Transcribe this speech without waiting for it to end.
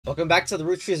Welcome back to The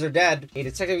Root Trees Are Dead, a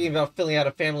detective game about filling out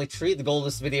a family tree. The goal of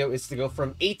this video is to go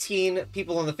from 18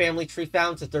 people on the family tree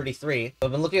found to 33. I've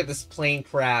been looking at this plane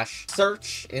crash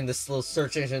search in this little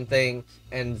search engine thing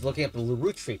and looking up the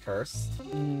root tree curse.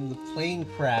 The plane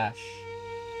crash.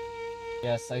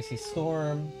 Yes, icy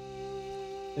storm.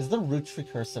 Is the root tree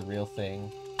curse a real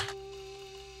thing?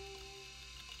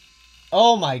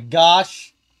 Oh my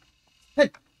gosh!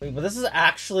 Wait, but this is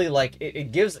actually, like,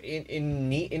 it gives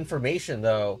neat information,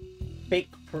 though.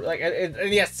 Fake, like,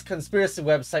 yes, conspiracy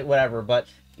website, whatever, but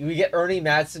we get Ernie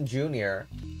Madsen Jr.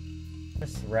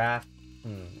 Chris Raff.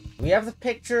 We have the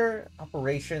picture,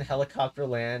 Operation Helicopter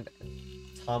Land,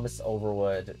 Thomas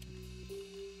Overwood.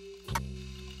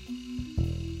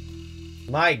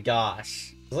 My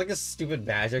gosh. It's like a stupid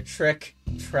magic trick.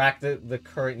 Track the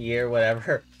current year,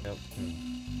 whatever. Nope.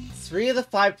 3 of the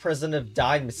 5 presidents have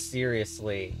died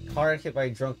mysteriously. Car hit by a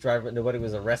drunk driver, but nobody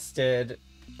was arrested.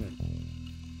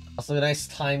 Also a nice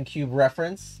time cube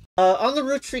reference. On the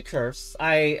root tree curse,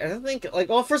 I don't think, like,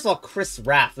 well, first of all, Chris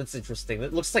Raff, that's interesting.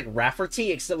 It looks like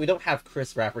Rafferty, except we don't have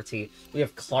Chris Rafferty. We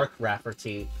have Clark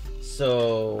Rafferty.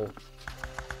 So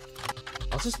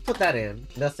I'll just put that in.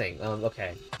 Nothing.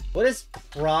 Okay. What is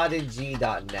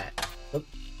prodigy.net?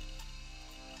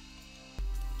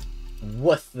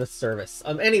 With the service.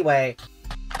 Anyway.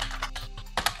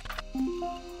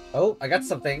 Oh, I got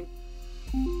something.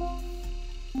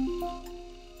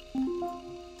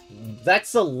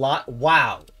 That's a lot.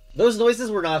 Wow. Those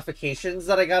noises were notifications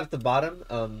that I got at the bottom.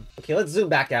 Okay, let's zoom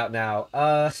back out now.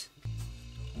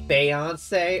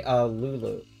 Beyonce,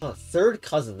 Lulu. Huh, third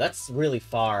cousin. That's really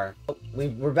far. Oh,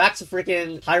 we're back to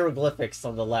freaking hieroglyphics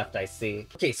on the left, I see.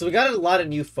 Okay, so we got a lot of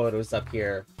new photos up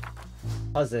here.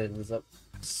 Cousins.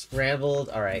 Scrambled.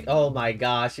 All right. Oh my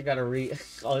gosh, you gotta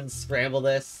unscramble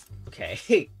this.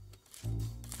 Okay.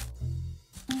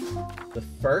 The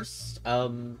first.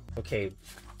 Okay,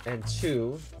 and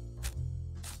 2.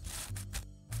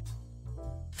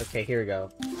 Okay, here we go.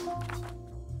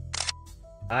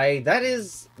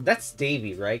 That's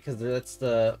Davy, right? Because that's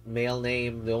the male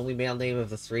name, the only male name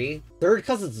of the 3. Third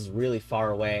cousins is really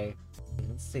far away.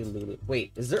 Let's say Lulu.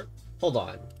 Wait, is there? Hold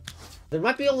on. There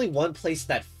might be only one place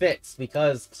that fits,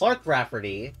 because Clark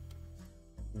Rafferty,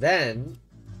 then...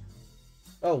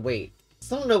 Oh, wait.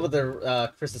 Still don't know whether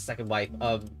Chris's second wife,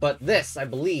 but this, I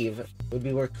believe, would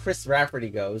be where Chris Rafferty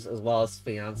goes, as well as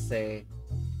fiance.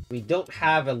 We don't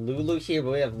have a Lulu here,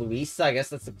 but we have Louisa. I guess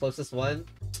that's the closest one.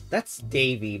 That's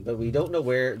Davy, but we don't know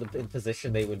where in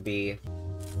position they would be.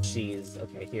 Jeez.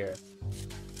 Okay, here.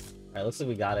 Alright, looks like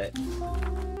we got it.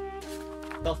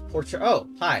 Self-portrait. Oh,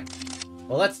 hi.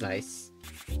 Well, that's nice.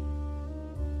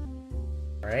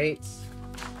 Alright.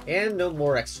 And no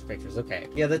more extra pictures. Okay.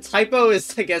 Yeah, the typo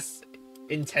is, I guess,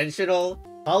 intentional.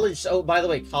 College... Oh, by the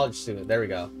way, college student. There we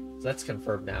go. So that's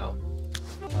confirmed now.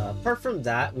 Apart from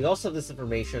that, we also have this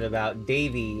information about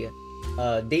Davy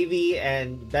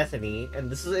and Bethany. And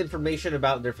this is information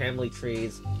about their family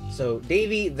trees. So,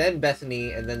 Davy, then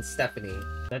Bethany, and then Stephanie.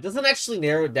 That doesn't actually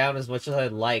narrow it down as much as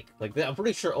I'd like. Like, I'm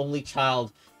pretty sure only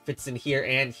child fits in here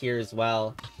and here as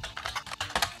well.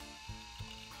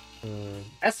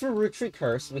 As for Root Tree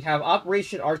Curse, we have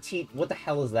Operation RT. What the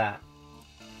hell is that?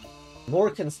 More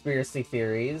conspiracy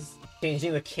theories.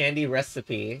 Changing the candy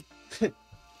recipe.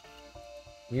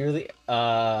 Nearly,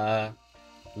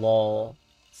 lol.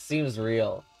 Seems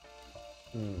real.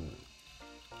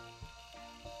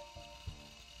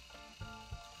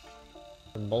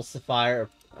 Emulsifier.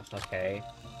 Okay.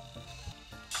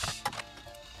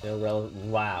 No relevant.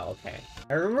 Wow, okay.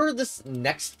 I remember this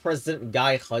next president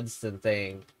Guy Hudson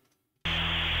thing.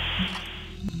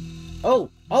 Oh,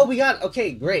 we got,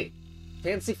 okay, great.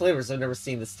 Fancy flavors. I've never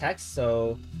seen this text,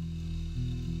 so...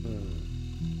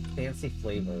 Fancy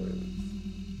flavors.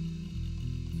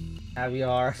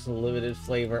 Caviar, limited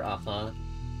flavor,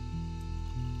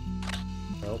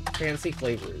 Nope, fancy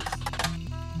flavors.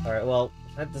 Alright, well,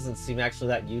 that doesn't seem actually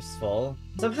that useful.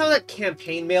 Somehow that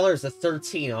campaign mailer is a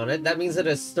 13 on it. That means it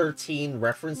has 13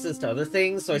 references to other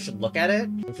things, so I should look at it.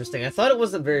 Interesting. I thought it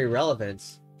wasn't very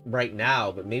relevant right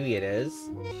now, but maybe it is.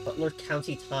 Butler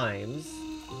County Times.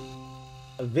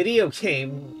 A video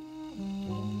game.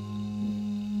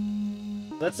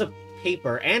 That's a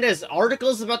paper. And as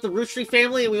articles about the Root Tree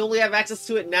family, and we only have access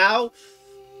to it now?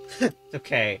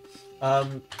 Okay.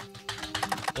 What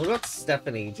about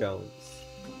Stephanie Jones?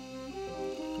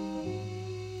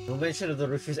 No mention of the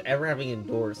Root Trees ever having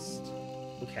endorsed.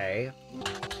 Okay.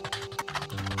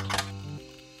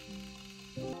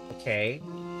 Okay.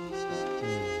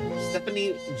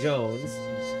 Stephanie Jones.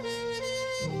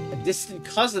 A distant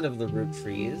cousin of the Root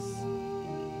Trees.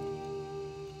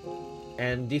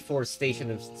 and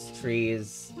deforestation of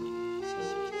trees.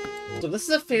 So this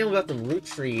is a family about the root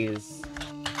trees.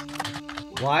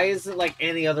 Why isn't like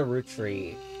any other root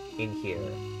tree in here?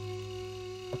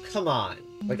 Oh, come on.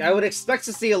 Like, I would expect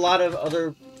to see a lot of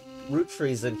other root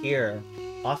trees in here.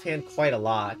 Offhand, quite a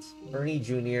lot. Ernie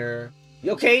Jr.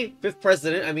 Okay, 5th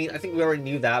president. I mean, I think we already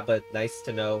knew that, but nice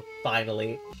to know,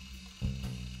 finally.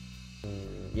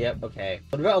 Yep, okay.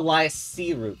 What about Elias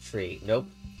C. root tree? Nope.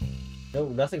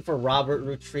 Nope, nothing for Robert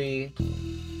root tree.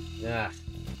 Ah.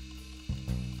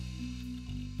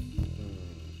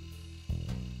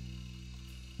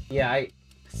 Yeah,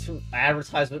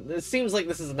 advertisement. It seems like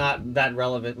this is not that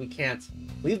relevant. We can't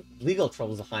leave legal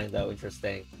troubles behind, though.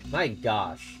 Interesting. My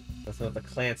gosh. That's what the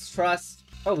Clance Trust.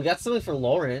 Oh, we got something for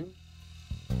Lauren.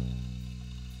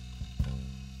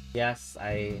 Yes,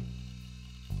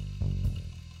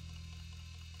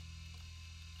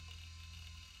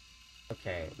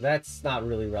 Okay, that's not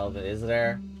really relevant, is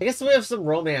there? I guess we have some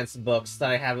romance books that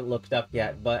I haven't looked up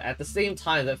yet, but at the same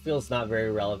time, that feels not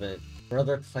very relevant.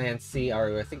 Brother Clancy,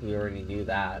 I think we already knew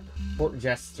that. Court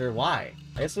Jester, why?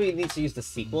 I guess we need to use the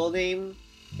sequel name,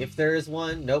 if there is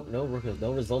one. Nope, no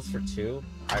results for 2.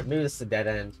 Alright, maybe this is a dead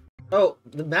end. Oh,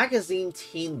 the magazine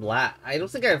Teen Black. I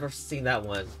don't think I've ever seen that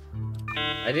one.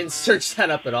 I didn't search that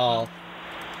up at all.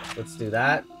 Let's do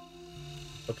that.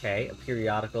 Okay,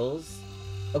 periodicals.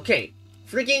 Okay,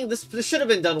 freaking, this should have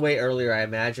been done way earlier, I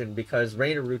imagine, because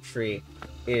Rainer Root Tree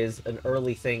is an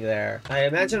early thing there. I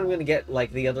imagine I'm gonna get,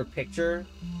 like, the other picture.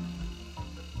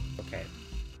 Okay.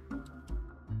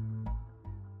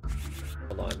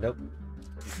 Hold on, nope.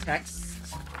 Text.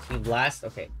 Team Blast.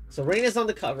 Okay, so Rain is on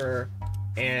the cover,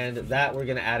 and that, we're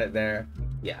gonna add it there.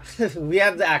 Yeah, we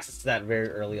have the access to that very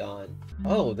early on.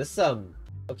 Oh, this,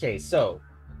 okay, so,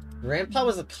 Grandpa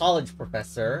was a college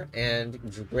professor, and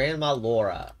Grandma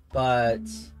Laura, but...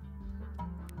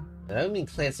 I don't mean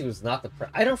Clancy was not the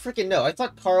I don't freaking know. I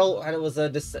thought Carl was a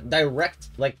direct,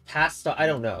 like, past... I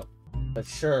don't know. But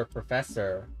sure,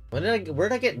 professor. Where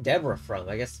did I get Deborah from?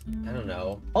 I guess, I don't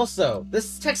know. Also,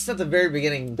 this text at the very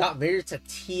beginning, got married to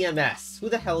TMS. Who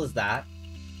the hell is that?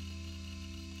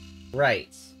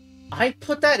 Right. I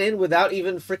put that in without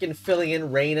even freaking filling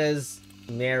in Raina's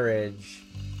marriage.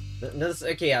 None of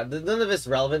it's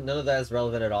relevant. None of that is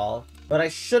relevant at all. But I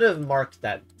should have marked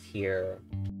that here.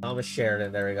 Thomas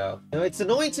Sheridan, there we go. You know, it's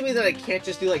annoying to me that I can't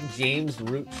just do like James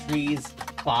Root Tree's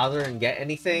father and get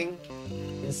anything.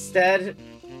 Instead,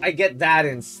 I get that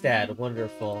instead.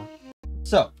 Wonderful.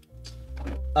 So,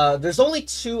 there's only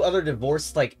 2 other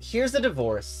divorce. Like, here's the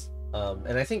divorce.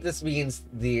 And I think this means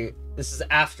this is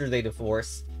after they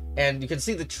divorce. And you can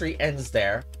see the tree ends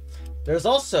there. There's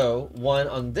also one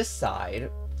on this side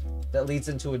that leads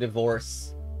into a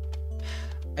divorce.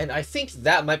 And I think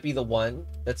that might be the one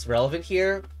that's relevant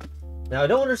here. Now, I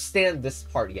don't understand this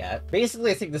part yet.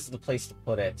 Basically, I think this is the place to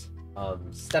put it.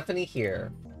 Stephanie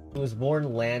here, who was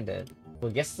born Landon.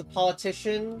 Well, I guess the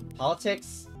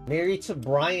politics, married to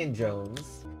Brian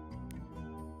Jones.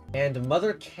 And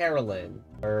Mother Carolyn.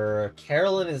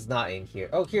 Carolyn is not in here.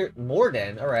 Oh, here,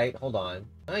 Morden. Alright, hold on.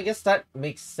 I guess that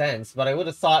makes sense, but I would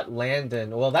have thought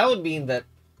Landon... Well, that would mean that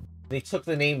they took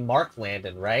the name Mark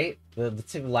Landon, right?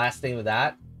 The last name of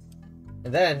that.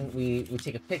 And then we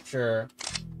take a picture.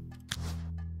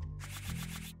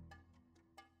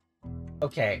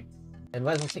 Okay. And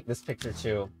might as well take this picture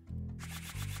too.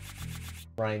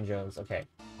 Brian Jones, okay.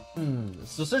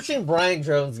 So searching Brian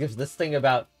Jones gives this thing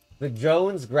about the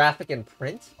Jones graphic and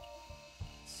print.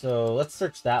 So let's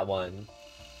search that one.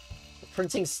 The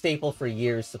printing staple for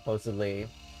years, supposedly.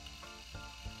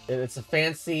 It's a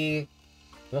fancy...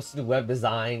 We also do web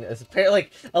design. It's apparently,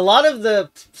 like, a lot of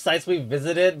the sites we've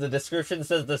visited, the description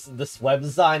says this web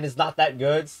design is not that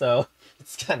good, so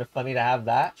it's kind of funny to have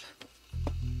that.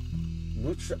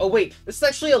 Oh wait, this is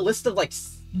actually a list of like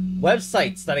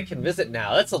websites that I can visit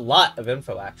now. That's a lot of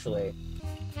info, actually.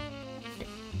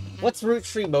 What's Root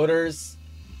Tree Motors?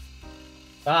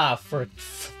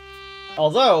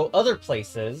 Although, other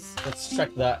places... Let's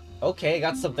check that. Okay,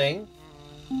 got something.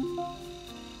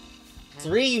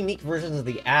 3 unique versions of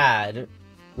the ad.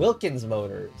 Wilkins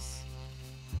Motors.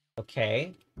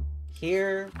 Okay.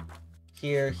 Here.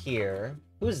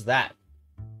 Who's that?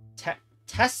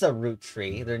 Tessa Root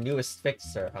Tree, their newest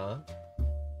fixer, huh?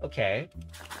 Okay.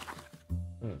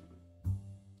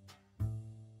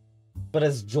 But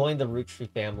has joined the Root Tree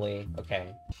family.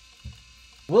 Okay.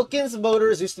 Wilkins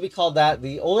Motors used to be called that.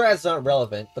 The older ads aren't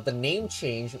relevant, but the name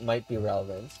change might be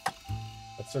relevant.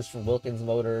 Let's search for Wilkins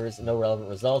Motors. No relevant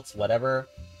results. Whatever.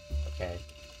 Okay.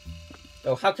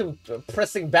 Oh, how come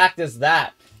pressing back does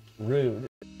that? Rude.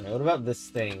 What about this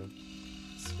thing?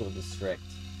 School district.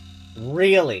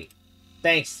 Really?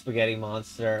 Thanks, Spaghetti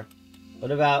Monster. What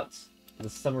about the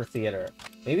summer theater?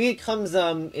 Maybe it comes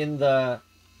in the...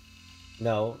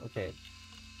 No, okay.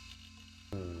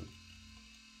 In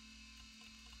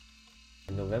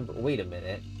November. Wait a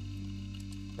minute.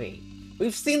 Wait.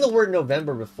 We've seen the word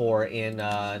November before in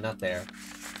not there.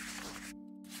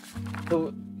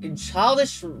 So in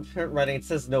childish writing it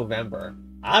says November.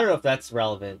 I don't know if that's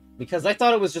relevant because I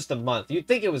thought it was just a month. You'd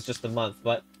think it was just a month,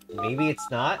 but maybe it's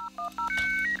not.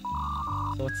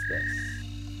 So what's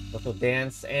this? Local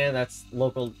dance, and that's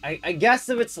local. I guess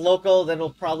if it's local, then it'll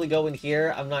probably go in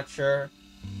here. I'm not sure.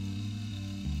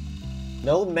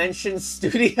 No mention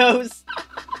studios.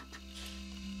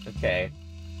 Okay.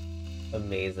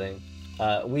 Amazing.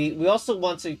 We also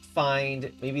want to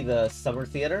find maybe the summer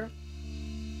theater.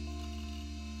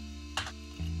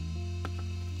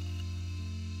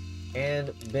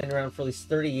 And been around for at least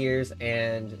 30 years,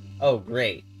 and... Oh,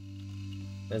 great.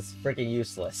 That's freaking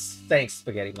useless. Thanks,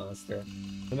 Spaghetti Monster.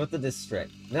 What about the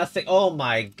district? Nothing. Oh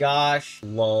my gosh.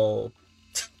 Lol.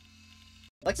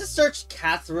 I'd like to search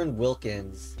Catherine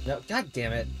Wilkins. No, god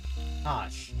damn it.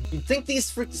 Gosh. You'd think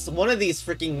one of these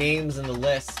freaking names in the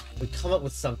list would come up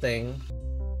with something.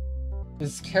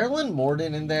 Is Carolyn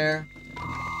Morden in there?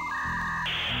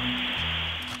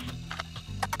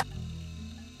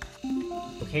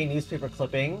 Okay, newspaper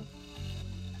clipping.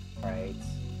 Right.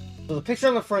 So the picture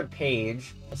on the front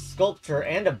page, a sculpture,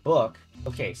 and a book.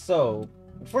 Okay, so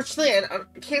unfortunately,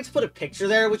 I can't put a picture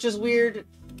there, which is weird.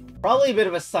 Probably a bit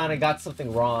of a sign I got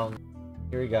something wrong.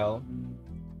 Here we go.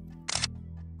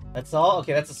 That's all?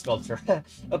 Okay, that's a sculpture.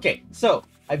 Okay, so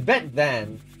I bet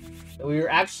then that we were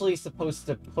actually supposed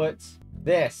to put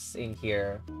this in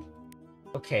here.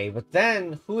 Okay, but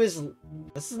then who is...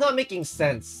 This is not making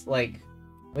sense. Like,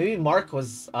 maybe Mark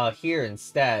was here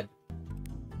instead.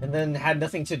 And then had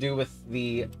nothing to do with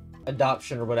the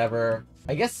adoption or whatever.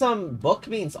 I guess some book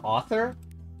means author?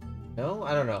 No?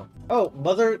 I don't know. Oh,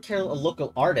 Mother Carol, a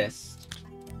local artist.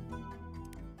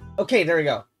 Okay, there we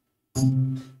go.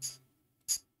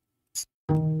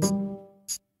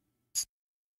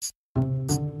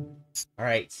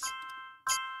 Alright.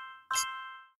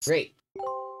 Great.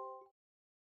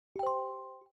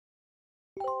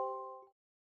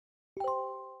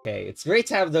 Okay, it's great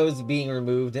to have those being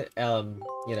removed,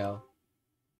 you know.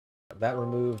 That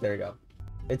removed, there you go.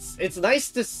 It's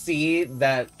nice to see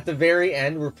that at the very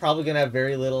end, we're probably gonna have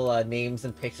very little names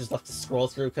and pictures left to scroll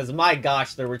through, because my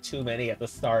gosh, there were too many at the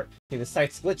start. Okay, the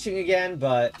site's glitching again,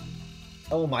 but...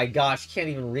 Oh my gosh, can't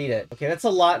even read it. Okay, that's a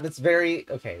lot, that's very...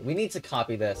 Okay, we need to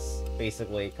copy this,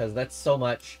 basically, because that's so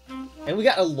much. And we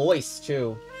got Alois,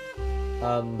 too.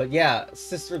 But yeah,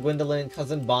 Sister Gwendolyn,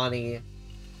 Cousin Bonnie...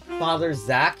 Father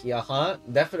Zach, yeah,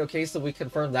 Definitely, okay, so we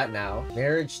confirmed that now.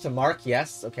 Marriage to Mark,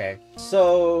 yes, okay.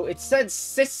 So, it said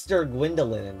Sister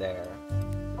Gwendolyn in there.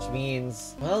 Which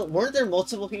means, well, weren't there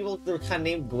multiple people that were kind of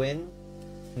named Gwyn?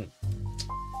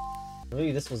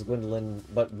 Maybe this was Gwendolyn,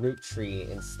 but Root Tree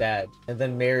instead. And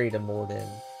then married to Morden.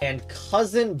 And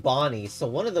Cousin Bonnie, so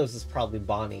one of those is probably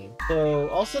Bonnie. So,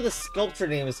 also the sculpture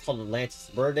name is called Atlantis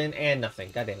Burden, and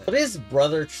nothing, god damn it. What is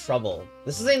Brother Trouble?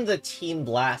 This is in the Teen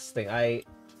Blast thing,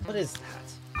 What is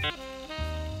that?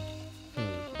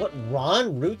 What?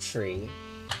 Ron Roottree?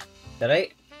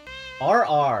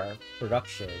 RR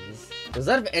Productions. Does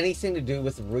that have anything to do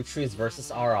with Roottrees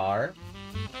versus RR?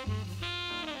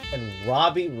 And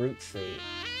Robbie Roottree.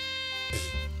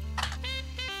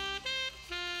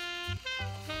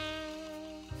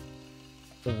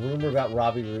 The rumor about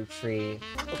Robbie Roottree.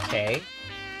 Okay.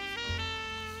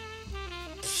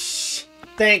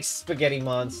 Thanks, Spaghetti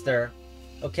Monster.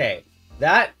 Okay.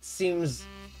 That seems...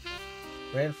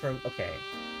 Ran from... Okay.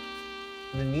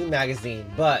 The new magazine,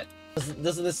 but...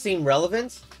 Doesn't this seem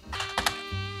relevant?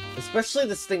 Especially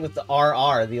this thing with the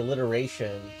RR, the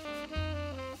alliteration.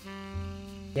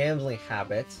 Gambling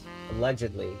habit.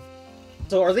 Allegedly.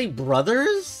 So are they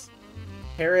brothers?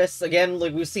 Paris, again,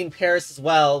 like we've seen Paris as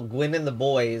well. Gwyn and the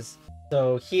boys.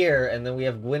 So here, and then we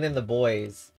have Gwyn and the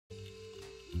boys.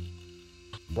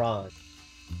 Ron.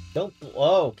 Don't...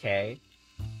 Oh, okay.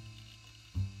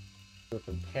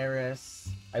 From Paris.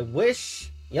 I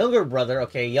wish... Younger brother.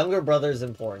 Okay, younger brother is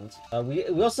important. We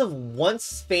also have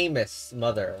once famous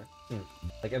mother.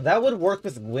 Like, if that would work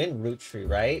with Gwyn Roottree,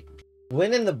 right?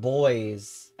 Gwyn and the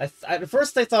boys. At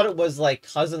first I thought it was, like,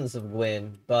 cousins of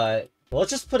Gwyn, but... Well,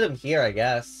 let's just put him here, I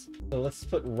guess. So let's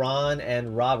put Ron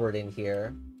and Robert in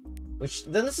here. Which,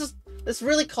 then this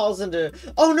really calls into...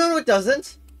 Oh, no, it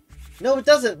doesn't! No, it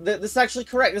doesn't. This is actually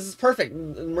correct. This is perfect.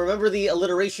 Remember the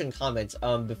alliteration comment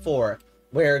before,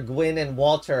 where Gwyn and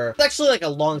Walter... It's actually like a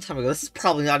long time ago. This is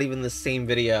probably not even the same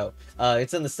video.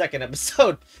 It's in the second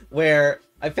episode, where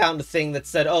I found a thing that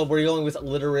said, oh, we're going with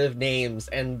alliterative names,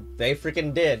 and they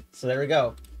freaking did. So there we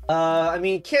go. I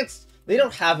mean, kids, they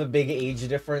don't have a big age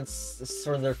difference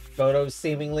for their photos,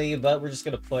 seemingly, but we're just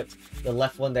gonna put the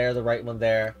left one there, the right one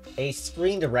there. A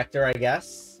screen director, I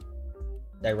guess.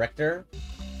 Director.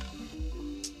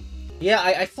 Yeah,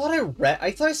 I thought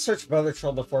I searched Brother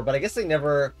Troll before, but I guess I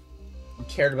never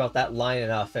cared about that line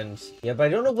enough, and yeah, but I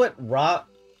don't know what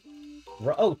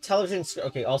oh, television,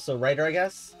 okay, also writer, I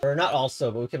guess? Or not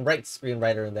also, but we can write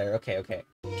screenwriter in there. Okay, okay.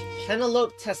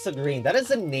 Penelope Tessa Green, that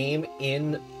is a name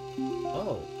in...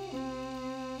 Oh.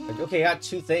 Okay, I got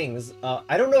two things.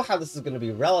 I don't know how this is going to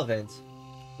be relevant.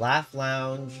 Laugh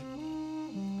Lounge.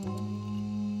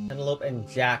 Penelope and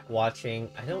Jack watching.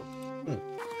 I don't...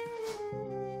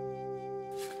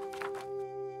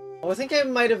 Oh, I think I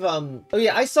might have, Oh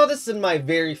yeah, I saw this in my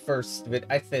very first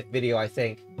video, I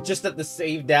think. Just that the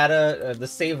save data, the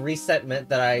save reset meant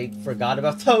that I forgot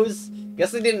about those.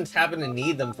 Guess I didn't happen to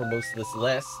need them for most of this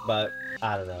list, but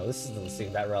I don't know. This doesn't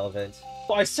seem that relevant.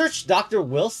 So I searched Dr.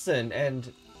 Wilson,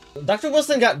 and Dr.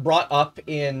 Wilson got brought up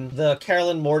in the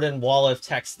Carolyn Morden wall of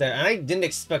text there, and I didn't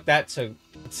expect that to...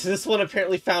 So this one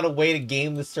apparently found a way to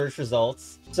game the search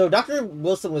results. So Dr.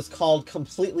 Wilson was called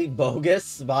completely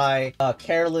bogus by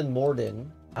Carolyn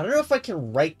Morden. I don't know if I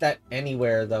can write that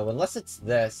anywhere though, unless it's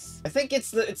this. I think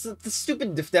it's the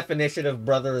stupid definition of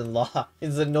brother-in-law.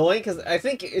 It's annoying because I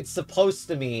think it's supposed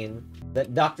to mean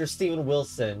that Dr. Steven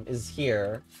Wilson is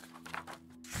here.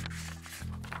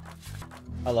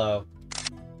 Hello.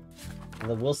 And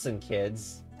the Wilson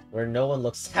kids, where no one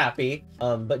looks happy.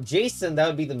 But Jason, that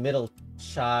would be the middle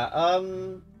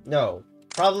child. No.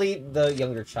 Probably the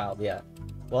younger child, yeah.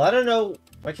 Well, I don't know.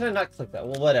 Why can I not click that?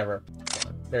 Well, whatever.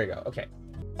 There you go. Okay.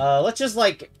 Let's just,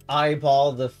 like,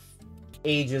 eyeball the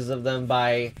ages of them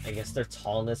by, I guess, their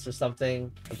tallness or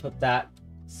something. And put that.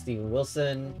 Steven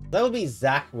Wilson. That would be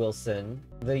Zach Wilson.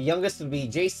 The youngest would be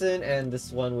Jason, and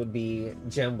this one would be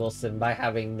Jem Wilson by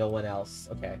having no one else.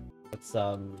 Okay. Let's,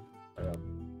 I don't know.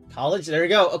 College? There we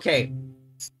go. Okay.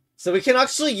 So we can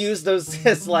actually use those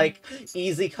as, like,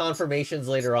 easy confirmations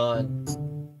later on.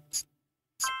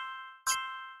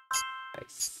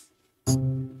 Nice.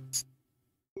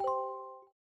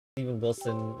 Steven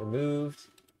Wilson removed.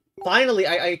 Finally,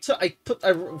 I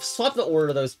swapped the order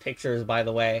of those pictures, by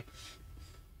the way.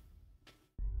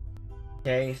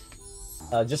 Okay.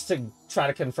 Just to try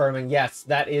to confirm, and yes,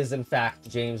 that is in fact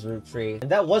James Roottree.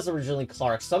 And that was originally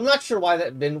Clark, so I'm not sure why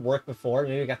that didn't work before.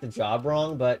 Maybe I got the job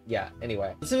wrong, but yeah,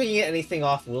 anyway. Let's see if we can get anything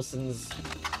off Wilson's...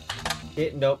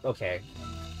 Nope, okay.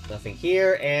 Nothing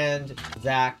here, and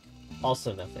Zach,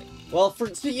 also nothing. Well,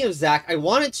 speaking of Zach, I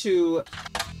wanted to...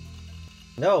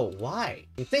 No, why?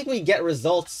 You think we get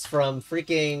results from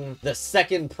freaking the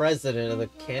second president of the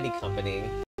candy company.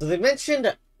 So they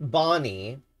mentioned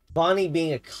Bonnie. Bonnie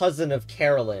being a cousin of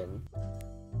Carolyn.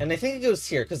 And I think it goes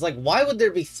here, because, like, why would there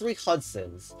be 3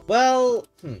 Hudsons? Well,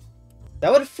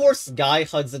 that would force Guy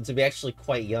Hudson to be actually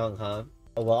quite young, huh?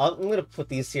 Oh, well, I'm gonna put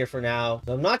these here for now.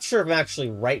 I'm not sure if I'm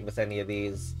actually right with any of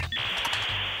these.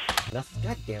 Nothing,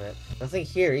 god damn it. Nothing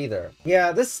here either.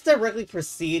 Yeah, this directly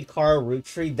precede Carl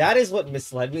Roottree. That is what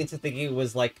misled me into thinking it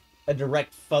was, like, a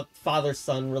direct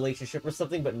father-son relationship or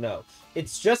something, but no. It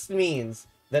just means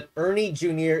that Ernie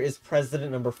Jr. is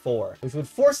president number 4, which would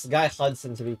force Guy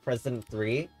Hudson to be president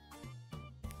 3.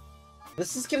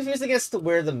 This is confusing as to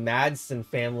where the Madsen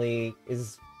family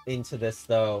is into this,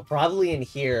 though. Probably in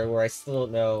here, where I still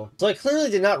don't know. So I clearly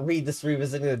did not read this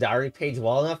revisiting the diary page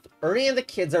well enough. Ernie and the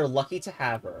kids are lucky to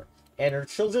have her, and her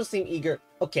children seem eager.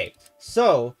 Okay,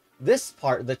 so this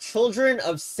part, the children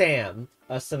of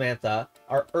Samantha,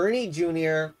 are Ernie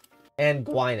Jr. and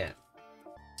Gwyneth.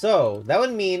 So, that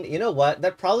would mean, you know what?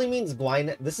 That probably means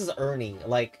Gwyneth. This is Ernie.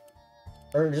 Like,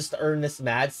 just Ernest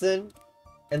Madsen.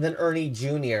 And then Ernie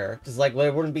Jr. Because, like, well,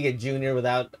 it wouldn't be a junior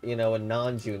without, you know, a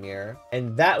non-junior.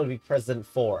 And that would be President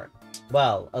 4.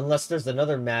 Well, unless there's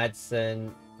another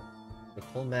Madsen.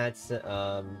 Nicole Madsen.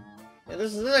 Yeah, there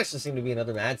doesn't actually seem to be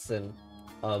another Madsen.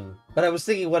 But I was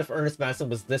thinking, what if Ernest Madsen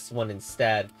was this one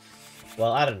instead?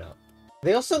 Well, I don't know.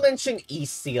 They also mention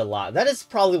EC a lot. That is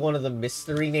probably one of the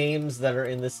mystery names that are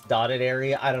in this dotted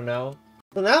area. I don't know.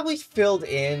 So now we've filled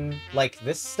in, like,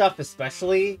 this stuff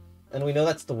especially, and we know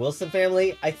that's the Wilson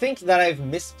family. I think that I've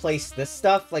misplaced this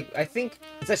stuff. Like, I think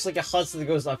it's actually like a Hudson that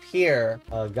goes up here.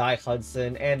 Guy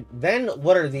Hudson. And then,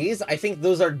 what are these? I think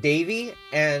those are Davy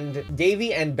and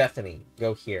Bethany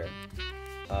go here.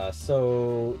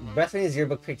 So, Bethany's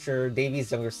yearbook picture,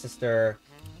 Davy's younger sister.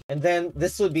 And then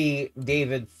this would be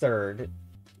David 3rd.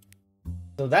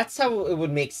 So So that's how it would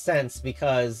make sense,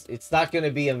 because it's not going to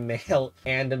be a male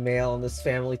and a male in this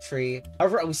family tree.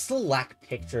 However, we still lack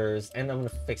pictures, and I'm going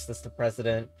to fix this to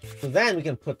president. So then we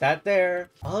can put that there.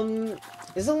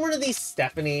 Isn't one of these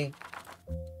Stephanie?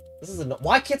 This is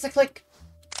why can't I click?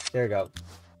 There you go.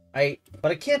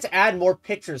 But I can't add more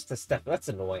pictures to Stephanie. That's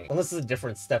annoying. Unless it's a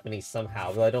different Stephanie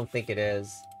somehow, though I don't think it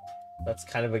is. That's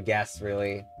kind of a guess,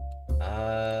 really.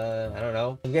 I don't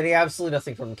know. I'm getting absolutely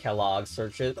nothing from Kellogg.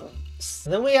 Search it.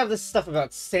 And then we have this stuff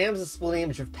about Sam's a split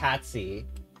image of Patsy.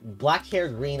 Black hair,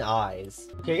 green eyes.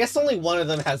 Okay, I guess only one of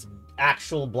them has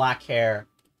actual black hair.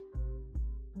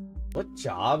 What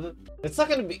job? It's not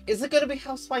gonna be... Is it gonna be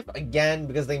housewife again?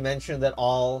 Because they mentioned that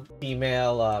all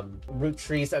female root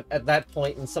trees at that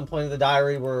point, in some point in the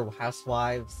diary, were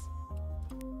housewives.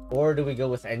 Or do we go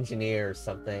with engineer or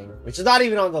something? Which is not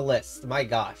even on the list. My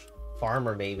gosh.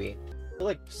 Farmer, maybe. I feel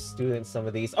like students, some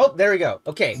of these. Oh, there we go.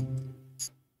 Okay.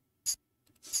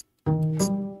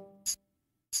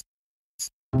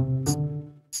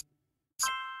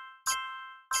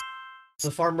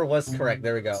 The farmer was correct.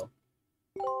 There we go.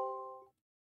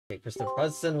 Okay, Christopher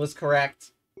Hudson was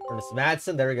correct. Ernest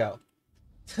Madsen, there we go.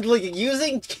 Like,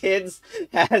 using kids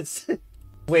as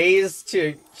ways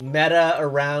to meta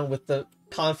around with the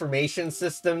confirmation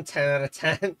system, 10 out of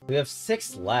 10. We have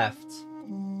 6 left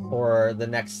for the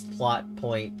next plot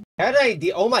point. Had an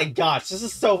idea. Oh my gosh,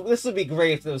 this would be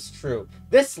great if it was true.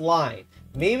 This line.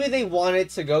 Maybe they wanted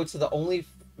to go to the only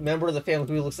member of the family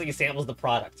who looks like he samples the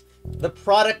product. The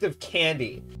product of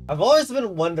candy. I've always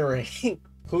been wondering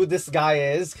who this guy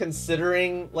is,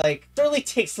 considering, like, certainly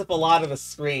takes up a lot of the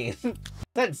screen.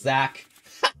 That's Zach.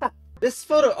 This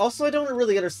photo, also, I don't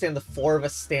really understand the 4 of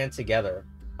us stand together.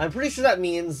 I'm pretty sure that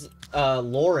means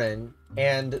Lauren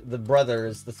and the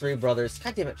brothers, the 3 brothers.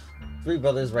 God damn it. 3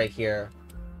 brothers right here.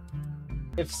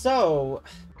 If so,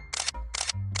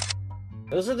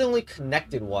 those are the only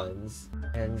connected ones.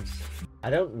 And I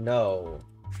don't know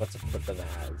what to put them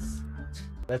as.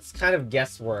 That's kind of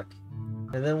guesswork.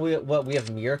 And then we have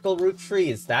Miracle Root Tree.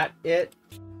 Is that it?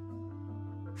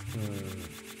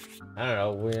 I don't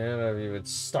know. We don't know if you would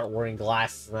start wearing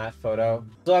glasses in that photo.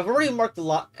 So I've already marked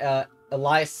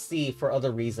Elias C for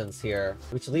other reasons here,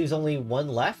 which leaves only 1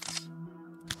 left.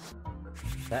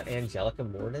 Is that Angelica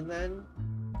Morden then?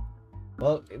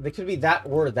 Well, they could be that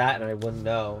or that, and I wouldn't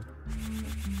know.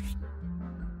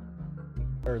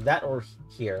 Or that or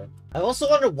here. I also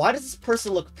wonder, why does this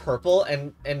person look purple,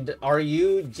 and are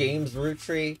you James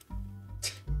Roottree?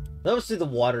 That must do the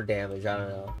water damage, I don't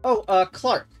know. Oh,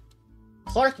 Clark.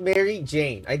 Clark married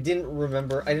Jane. I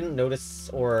didn't notice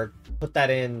or put that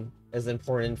in as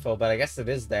important info, but I guess it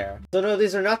is there. So no,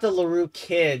 these are not the LaRue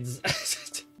kids.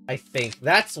 I think.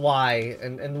 That's why.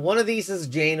 And one of these is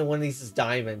Jane and one of these is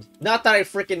Diamond. Not that I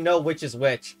freaking know which is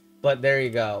which, but there you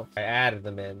go. I added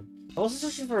them in. I'm also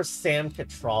searching for Sam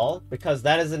Cattrall, because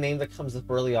that is a name that comes up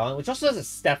early on, which also has a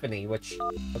Stephanie, which...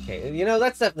 Okay, you know,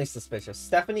 that's definitely suspicious.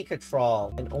 Stephanie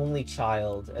Cattrall, an only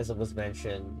child, as it was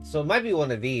mentioned. So it might be one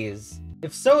of these.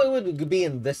 If so, it would be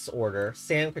in this order.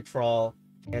 Sam Cattrall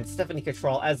and Stephanie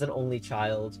Cattrall as an only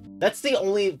child. That's the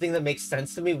only thing that makes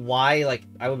sense to me, why, like,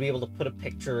 I would be able to put a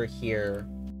picture here.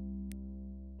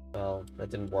 Well, that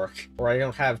didn't work. Or I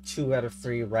don't have 2 out of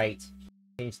 3 right.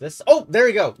 Change this. Oh, there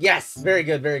we go. Yes, very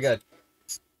good, very good.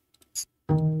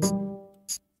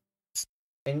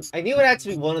 And I knew it had to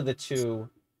be one of the 2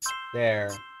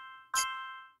 there.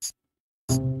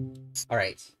 All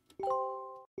right.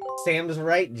 Sam is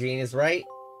right. Jane is right.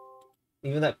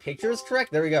 Even that picture is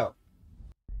correct. There we go.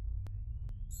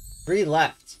 3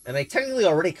 left. And I technically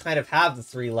already kind of have the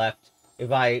 3 left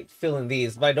if I fill in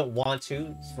these, but I don't want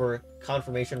to for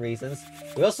confirmation reasons.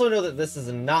 We also know that this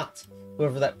is not...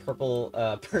 Whoever that purple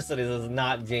person is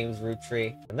not James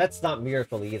Roottree. And that's not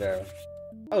Miracle either.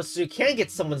 Oh, so you can get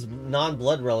someone's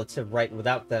non-blood relative right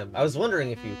without them. I was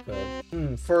wondering if you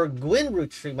could. For Gwyn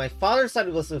Roottree, my father's side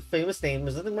was a famous name.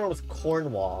 There's nothing wrong with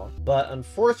Cornwall. But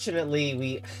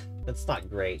unfortunately, that's not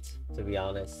great, to be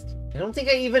honest. I don't think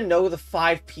I even know the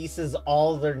 5 pieces,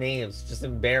 all their names. Just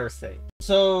embarrassing.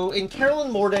 So, in Carolyn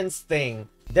Morden's thing,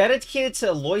 dedicated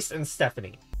to Alois and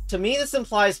Stephanie. To me, this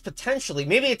implies potentially,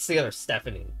 maybe it's the other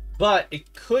Stephanie, but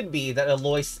it could be that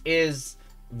Alois is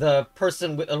the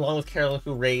person along with Carolyn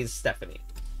who raised Stephanie.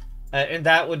 And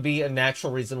that would be a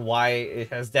natural reason why it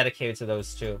has dedicated to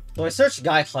those 2. So I searched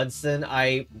Guy Hudson.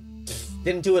 I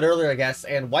didn't do it earlier, I guess,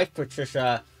 and wife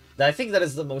Patricia. I think that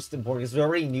is the most important, because we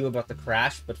already knew about the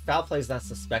crash, but foul play is not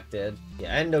suspected.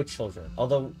 Yeah, and no children.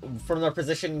 Although, from our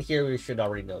position here, we should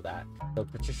already know that. So,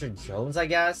 Patricia Jones, I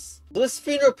guess? So this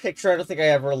funeral picture, I don't think I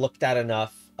ever looked at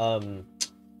enough.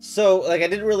 So, like, I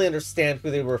didn't really understand who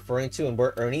they were referring to and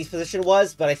where Ernie's position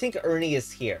was, but I think Ernie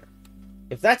is here.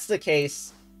 If that's the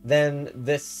case, then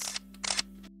this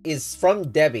is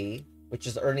from Debbie, which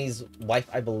is Ernie's wife,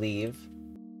 I believe.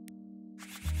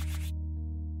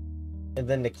 And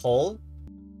then Nicole.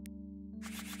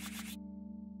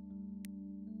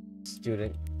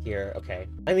 Student here, okay.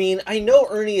 I mean, I know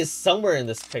Ernie is somewhere in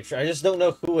this picture, I just don't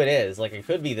know who it is. Like, it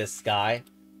could be this guy,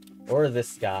 or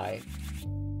this guy.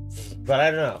 But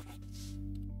I don't know.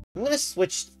 I'm gonna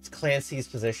switch Clancy's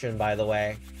position, by the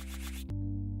way.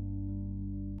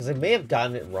 Because I may have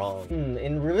gotten it wrong.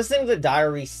 In revisiting the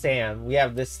diary Sam, we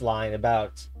have this line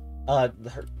about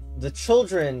the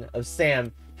children of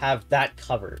Sam have that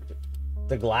covered.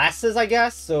 The glasses, I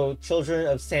guess? So, children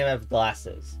of Sam have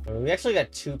glasses. I mean, we actually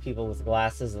got 2 people with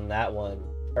glasses in that one.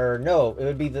 Or, no, it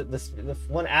would be the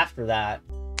one after that.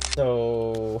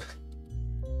 So...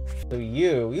 So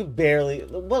you barely...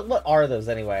 What are those,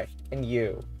 anyway? And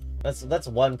you. That's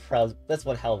one hell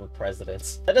of a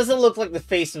president. That doesn't look like the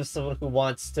face of someone who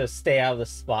wants to stay out of the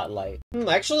spotlight.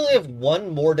 I actually only have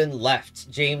one Morden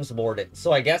left. James Morden.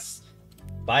 So I guess,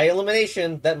 by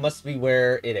elimination, that must be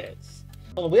where it is.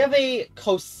 Oh, we have a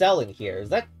Cosell in here. Is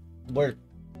that where...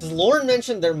 Does Lauren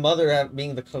mention their mother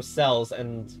being the Cosells?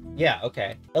 And yeah,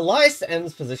 okay. Elias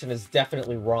M's position is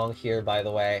definitely wrong here, by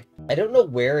the way. I don't know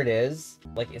where it is.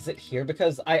 Like, is it here?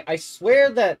 Because I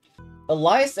swear that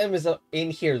Elias M is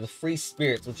in here, the Free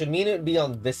Spirits, which would mean it would be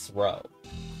on this row.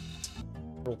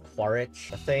 Little Quaritch.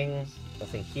 Nothing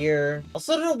here.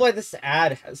 Also, I don't know why this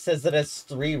ad says that it has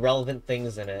 3 relevant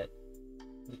things in it.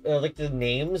 Like the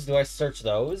names, do I search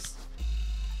those?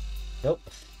 Nope.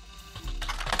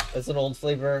 That's an old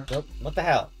flavor. Nope. What the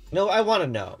hell? No, I want to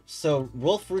know. So,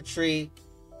 Rolf Fruit Tree.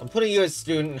 I'm putting you as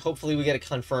student, and hopefully we get a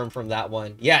confirm from that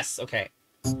one. Yes, okay.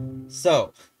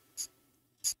 So.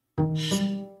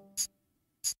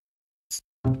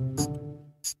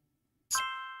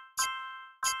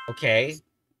 Okay.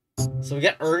 So we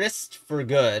got Ernest for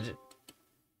good.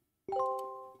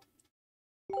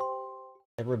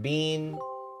 And Rabin.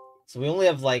 So we only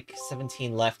have like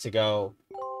 17 left to go.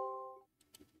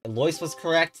 And Lois was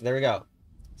correct. There we go.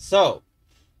 So,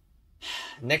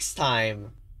 next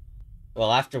time,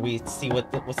 well, after we see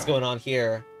what's going on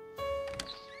here.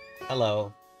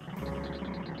 Hello.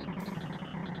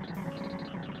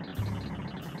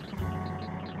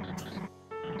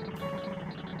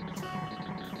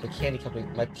 The candy company,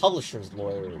 my publisher's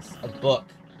lawyers, a book.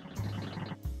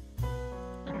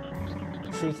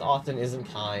 The truth often isn't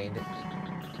kind.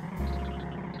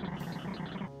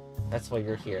 That's why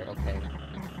you're here, okay.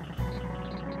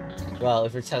 Well,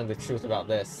 if you're telling the truth about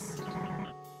this,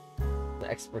 the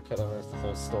expert could unearth the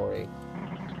whole story.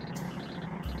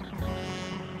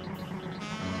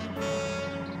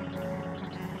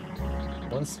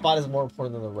 One spot is more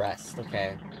important than the rest,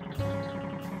 okay.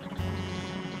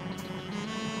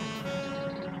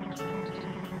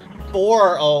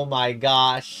 Four, oh my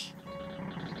gosh.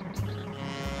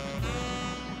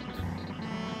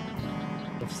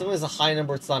 If someone has a high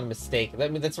number, it's not a mistake. I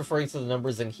mean, that's referring to the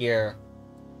numbers in here.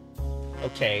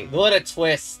 Okay, what a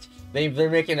twist. They're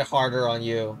making it harder on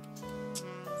you.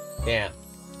 Damn.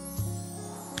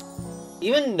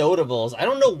 Even notables. I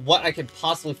don't know what I could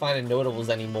possibly find in notables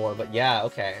anymore, but yeah,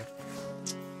 okay.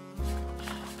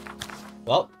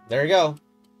 Well, there you go.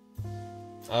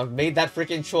 I've made that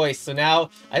freaking choice, so now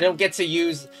I don't get to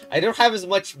use... I don't have as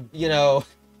much, you know,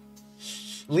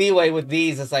 leeway with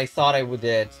these as I thought I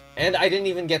did. And I didn't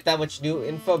even get that much new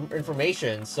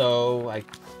information, so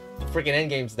the freaking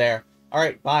endgame's there.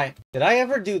 Alright, bye. Did I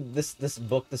ever do this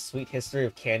book, The Sweet History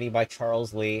of Candy by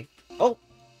Charles Lee? Oh.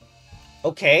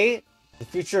 Okay. The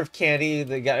Future of Candy,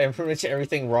 they got pretty much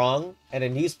everything wrong. And a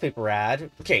newspaper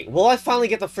ad. Okay, will I finally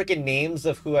get the freaking names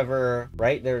of whoever,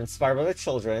 right? They're inspired by their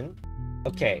children.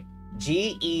 Okay.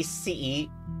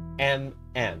 G-E-C-E-M-M.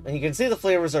 And you can see the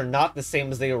flavors are not the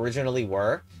same as they originally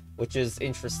were, which is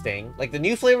interesting. Like, the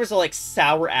new flavors are like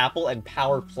sour apple and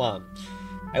power plum.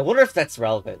 I wonder if that's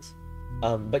relevant.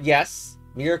 But yes,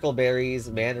 Miracle Berries,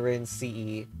 Mandarin,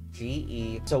 C-E,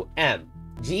 G-E, so M.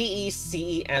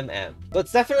 G-E-C-E-M-M. So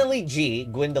it's definitely G,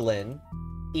 Gwendolyn,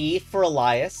 E for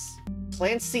Elias,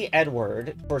 Clancy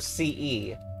Edward for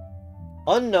C-E,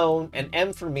 Unknown, and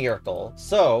M for Miracle.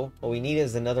 So, what we need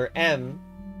is another M.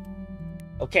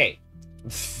 Okay.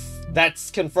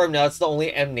 That's confirmed now. It's the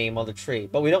only M name on the tree.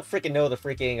 But we don't freaking know the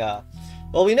freaking,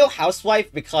 well, we know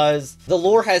housewife because the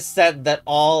lore has said that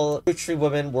all Root Tree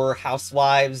women were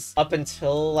housewives up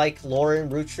until, like, Lauren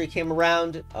Root Tree came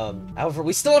around. However,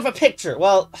 we still have a picture.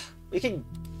 Well, we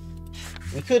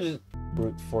could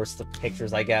brute force the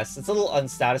pictures, I guess. It's a little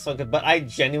unsatisfying, but I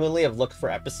genuinely have looked for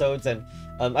episodes, and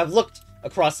I've looked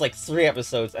across like 3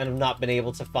 episodes and have not been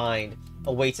able to find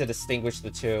a way to distinguish the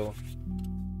two.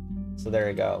 So there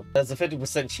you go. There's a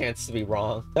 50% chance to be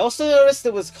wrong. I also noticed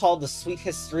it was called The Sweet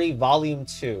History Volume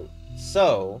 2.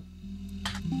 So,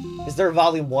 is there a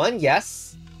Volume 1?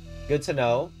 Yes. Good to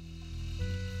know.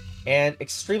 And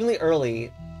extremely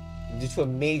early due to a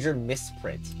major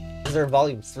misprint. Is there a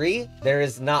Volume 3? There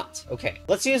is not. Okay.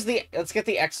 Let's get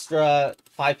the extra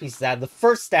 5-piece ad. The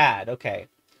first ad. Okay.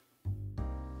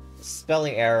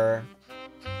 Spelling error.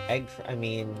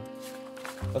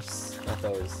 Oops, not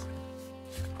those.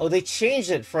 Oh, they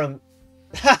changed it from...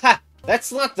 Haha!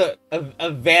 That's not the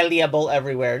available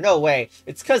everywhere. No way.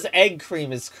 It's because egg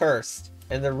cream is cursed.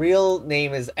 And the real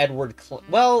name is Edward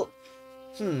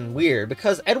weird.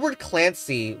 Because Edward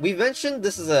Clancy... We mentioned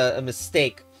this is a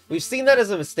mistake. We've seen that as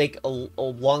a mistake a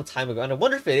long time ago. And I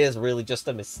wonder if it is really just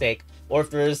a mistake. Or if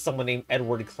there is someone named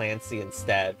Edward Clancy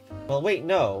instead. Well, wait,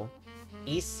 no.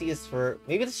 EC is for...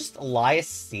 Maybe it's just Elias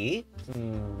C?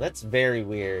 That's very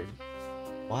weird.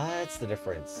 What's the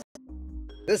difference?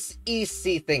 This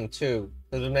EC thing, too,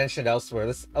 has been mentioned elsewhere.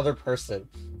 This other person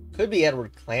could be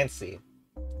Edward Clancy.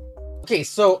 Okay,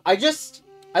 so I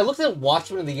looked at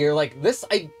Watchmen of the Year, like, this,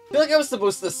 I feel like I was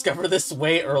supposed to discover this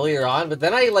way earlier on, but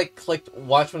then I, like, clicked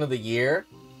Watchmen of the Year,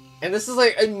 and this is,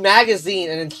 like, a magazine,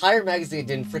 an entire magazine I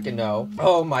didn't freaking know.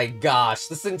 Oh my gosh,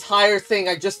 this entire thing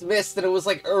I just missed, and it was,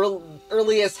 like,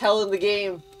 early as hell in the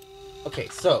game. Okay,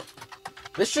 so...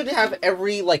 This should have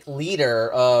every, like,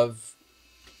 leader of...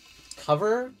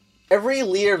 Cover? Every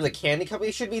leader of the candy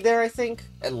company should be there, I think.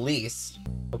 At least.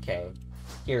 Okay.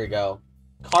 Here we go.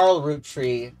 Carl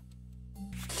Roottree.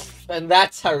 And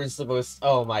that's how we're supposed...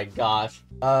 Oh my gosh.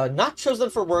 Not chosen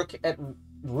for work at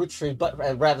Roottree, but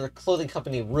rather clothing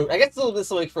company Root. I guess this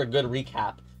will make for a good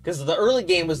recap. Because the early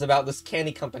game was about this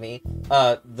candy company.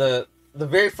 The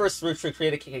very first Roottree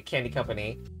created a candy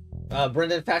company.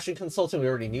 Brendan, fashion consultant, we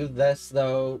already knew this,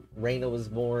 though. Raina was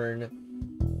born.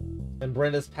 And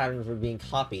Brenda's patterns were being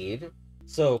copied.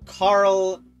 So,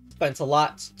 Carl spent a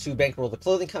lot to bankroll the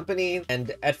clothing company,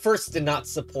 and at first did not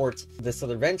support this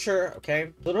other venture,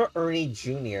 okay? What about Ernie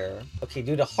Jr.? Okay,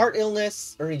 due to heart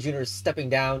illness, Ernie Jr. is stepping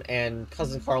down, and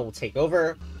Cousin Carl will take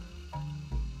over.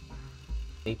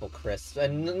 Maple Crisp.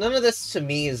 And none of this to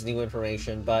me is new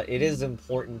information, but it is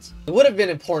important. It would have been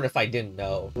important if I didn't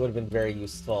know. It would have been very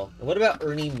useful. And what about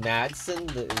Ernie Madsen,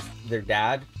 their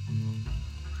dad?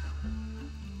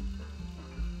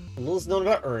 Little is known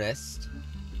about Ernest.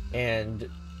 And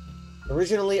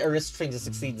originally Ernest trained to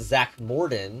succeed Zach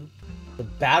Morden, the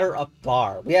Batter Up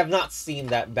Bar. We have not seen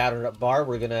that Batter Up Bar.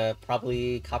 We're gonna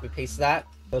probably copy paste that.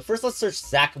 But first let's search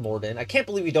Zach Morden. I can't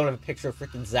believe we don't have a picture of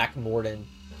freaking Zach Morden.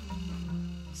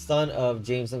 Son of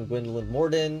James and Gwendolyn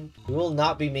Morden. We will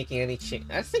not be making any change.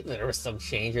 I think there were some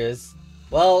changes.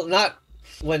 Well, not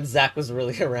when Zach was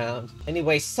really around.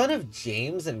 Anyway, son of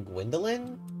James and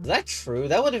Gwendolyn? Is that true?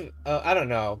 That would have... I don't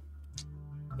know.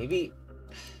 Maybe...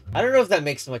 I don't know if that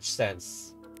makes much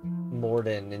sense.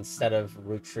 Morden instead of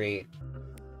Roottree.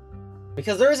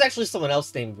 Because there is actually someone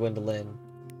else named Gwendolyn.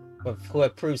 Who I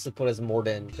previously put as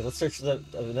Morden. Okay, let's search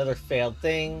another failed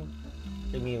thing.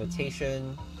 Give me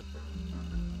imitation.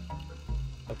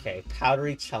 Okay,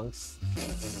 powdery chunks.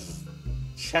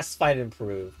 Chest fight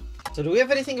improved. So do we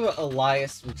have anything about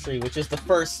Elias Roottree, which is the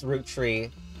first Roottree?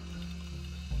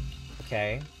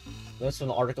 Okay. Notes from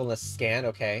the article in the scan,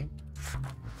 okay.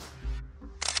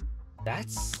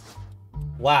 That's...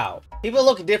 Wow. People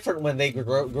look different when they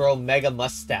grow mega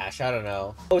mustache, I don't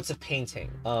know. Oh, it's a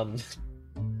painting.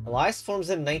 Elias forms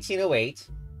in 1908.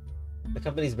 The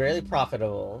company's barely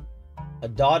profitable. A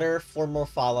daughter, 4 more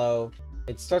follow.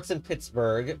 It starts in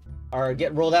Pittsburgh,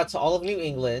 get rolled out to all of New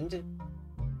England.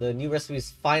 The new recipe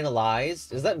is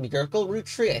finalized. Is that Miracle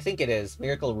Roottree? I think it is.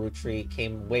 Miracle Roottree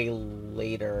came way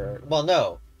later. Well,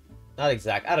 no. Not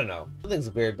exact. I don't know.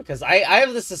 Something's weird because I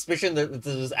have the suspicion that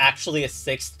this was actually a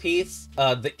 6th piece.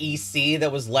 The EC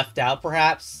that was left out,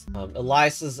 perhaps.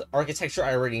 Elias's architecture,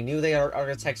 I already knew they are an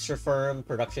architecture firm.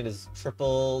 Production is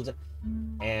tripled.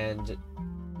 And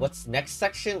what's next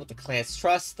section with the Clance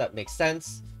Trust? That makes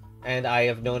sense. And I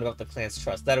have known about the Clance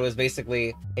Trust. That it was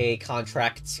basically a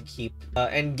contract to keep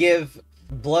and give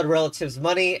blood relatives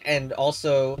money and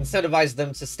also incentivize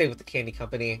them to stay with the candy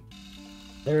company.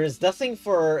 There is nothing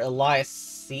for Elias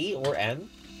C or M.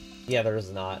 Yeah, there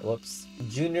is not. Whoops.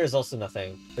 Junior is also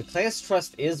nothing. The Clance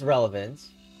Trust is relevant.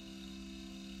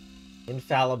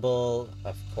 Infallible,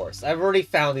 of course. I've already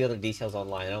found the other details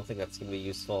online. I don't think that's going to be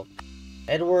useful.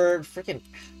 Edward, freaking...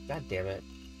 God damn it.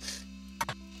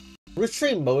 Root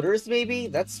Tree Motors, maybe?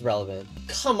 That's relevant.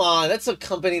 Come on, that's a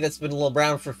company that's been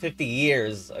around for 50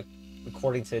 years,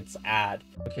 according to its ad.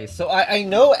 Okay, so I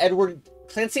know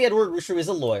Clancy Edward Roottree is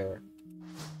a lawyer.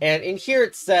 And in here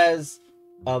it says,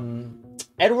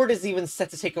 Edward is even set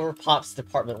to take over Pop's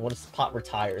department once Pop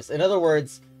retires. In other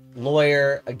words,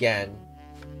 lawyer again.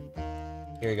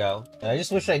 Here you go. And I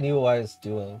just wish I knew what I was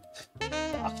doing.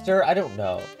 Doctor? I don't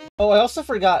know. Oh, I also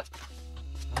forgot.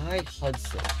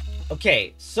 Hudson.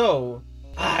 Okay, so...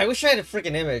 I wish I had a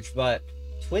freaking image, but...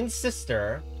 Twin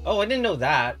sister... Oh, I didn't know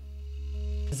that.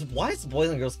 Why is boys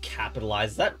and girls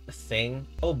capitalized? Is that a thing?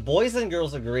 Oh, boys and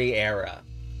girls agree era.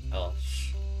 Oh,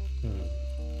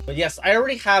 But yes, I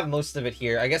already have most of it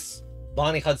here. I guess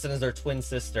Bonnie Hudson is their twin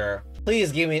sister.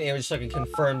 Please give me an image so I can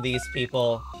confirm these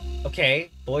people. Okay,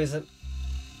 boys and...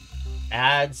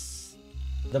 Ads.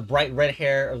 The bright red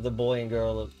hair of the boy and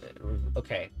girl.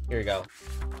 Okay, here we go.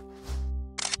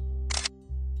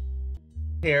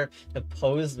 Here, the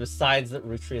pose besides that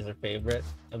Roottree is her favorite.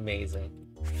 Amazing.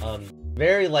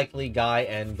 Very likely Guy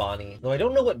and Bonnie. Though I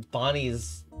don't know what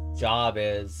Bonnie's job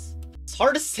is. It's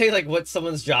hard to say like what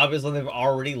someone's job is when they've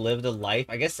already lived a life.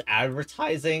 I guess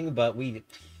advertising, but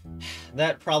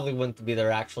that probably wouldn't be their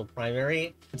actual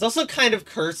primary. It's also kind of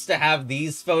cursed to have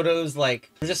these photos, like,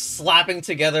 just slapping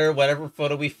together whatever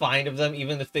photo we find of them,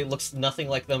 even if they look nothing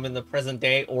like them in the present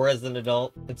day or as an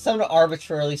adult. It's time to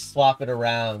arbitrarily swap it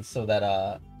around so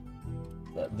that,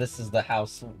 this is the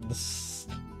house.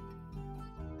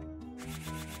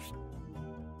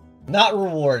 Not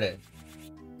rewarded.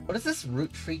 What is this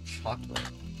Roottree chocolate?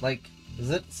 Like... Is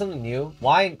it something new?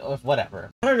 Why? Whatever.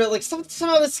 I don't know, like,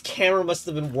 somehow this camera must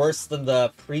have been worse than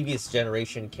the previous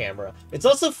generation camera. It's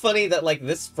also funny that, like,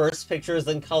 this first picture is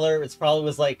in color. It's probably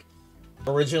was, like,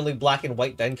 originally black and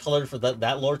white, then colored for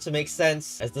that lore to make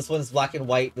sense. As this one's black and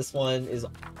white, this one is...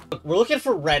 We're looking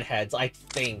for redheads, I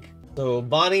think. So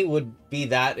Bonnie would be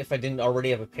that if I didn't already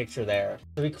have a picture there.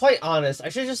 To be quite honest, I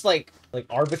should just, like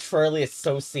arbitrarily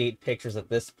associate pictures at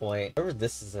this point. Remember,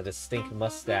 this is a distinct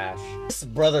mustache. This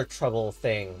Brother Trouble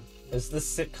thing is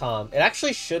this sitcom. It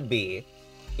actually should be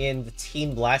in the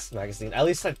Teen Blast magazine. At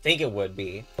least I think it would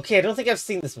be. Okay, I don't think I've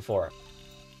seen this before.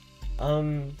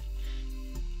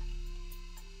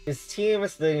 Is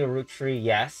TMS the new Roottree?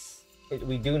 Yes.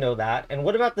 We do know that. And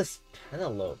what about this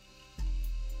Penelope?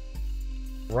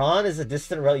 Ron is a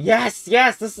distant relative. Yes,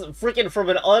 yes, this is freaking from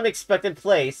an unexpected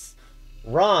place.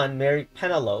 Ron married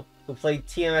Penelope, who played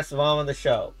TMS mom on the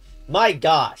show. My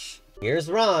gosh. Here's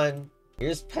Ron.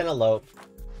 Here's Penelope.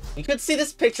 You could see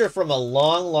this picture from a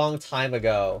long, long time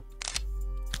ago.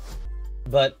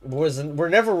 But we're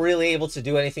never really able to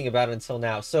do anything about it until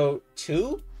now. So,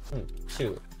 2?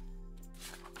 2.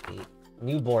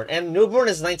 Newborn. And Newborn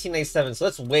is 1997, so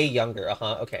that's way younger.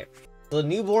 Okay. So the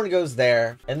newborn goes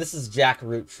there, and this is Jack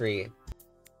Roottree,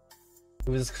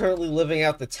 who is currently living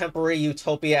out the temporary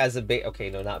utopia as a baby. Okay,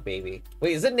 no, not baby.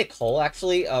 Wait, is it Nicole,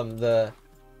 actually?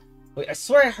 Wait, I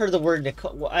swear I heard the word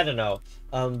Nicole. Well, I don't know.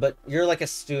 But you're like a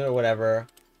student or whatever.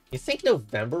 You think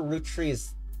November Roottree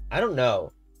is... I don't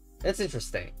know. It's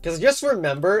interesting. Because just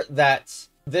remember that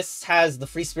this has the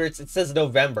Free Spirits, it says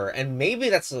November, and maybe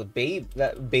that's a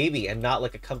baby and not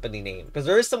like a company name. Because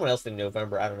there is someone else named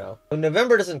November, I don't know. But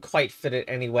November doesn't quite fit it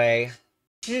anyway.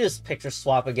 Should you just picture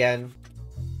swap again?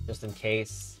 Just in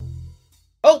case.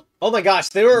 Oh! Oh my gosh,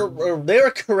 they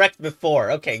were correct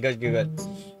before. Okay, good, good, good.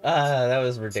 That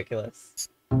was ridiculous.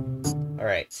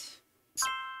 Alright.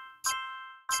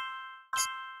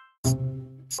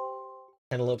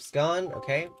 Penelope's gone,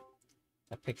 okay.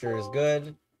 That picture is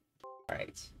good.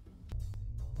 Alright.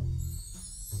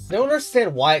 I don't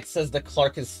understand why it says that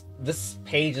Clark is... This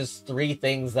page is 3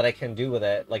 things that I can do with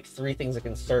it. Like, 3 things I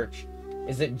can search.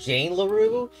 Is it Jane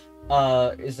LaRue?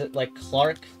 Is it, like,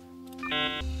 Clark?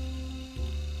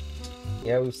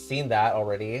 Yeah, we've seen that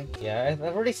already. Yeah, I've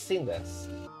already seen this.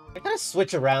 I gotta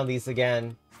switch around these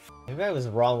again. Maybe I was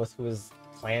wrong with who was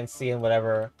Clancy and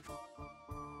whatever.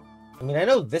 I mean, I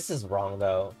know this is wrong,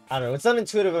 though. I don't know, it's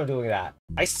unintuitive I'm doing that.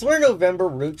 I swear November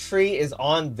Roottree is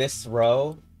on this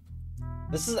row.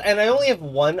 This is, and I only have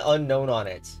 1 unknown on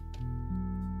it.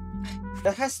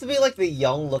 That has to be like the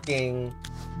young-looking,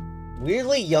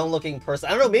 weirdly young-looking person.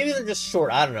 I don't know, maybe they're just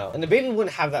short, I don't know. And the baby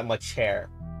wouldn't have that much hair.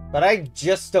 But I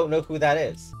just don't know who that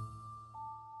is.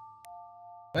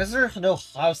 Why is there no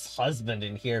house husband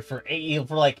in here for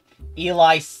like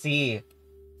Eli C?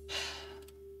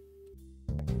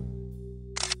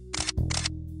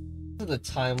 This is the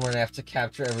time where I have to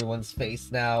capture everyone's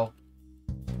face now.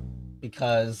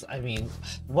 Because, I mean,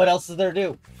 what else is there to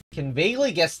do? Can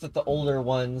vaguely guess that the older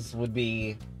ones would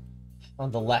be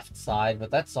on the left side, but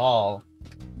that's all.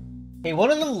 Hey,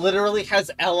 one of them literally has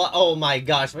Ella. Oh my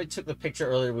gosh, if I took the picture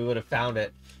earlier, we would have found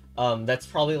it. That's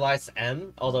probably Elias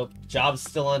M, although job's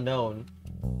still unknown.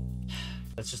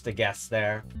 That's just a guess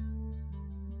there.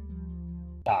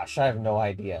 Gosh, I have no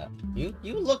idea. You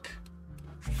look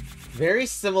very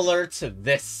similar to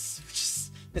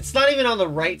this. It's not even on the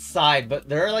right side, but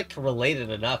they're like related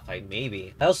enough,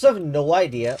 maybe. I also have no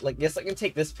idea. Like, yes, I can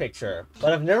take this picture,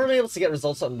 but I've never been able to get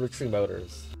results on root tree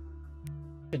motors.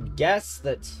 I could guess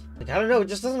that, like, I don't know, it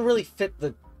just doesn't really fit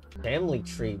the family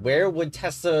tree. Where would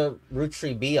Tessa root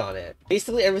tree be on it?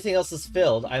 Basically everything else is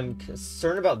filled. I'm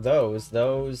concerned about those.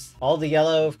 All the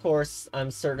yellow, of course,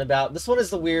 I'm certain about. This one is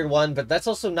the weird one, but that's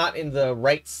also not in the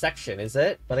right section, is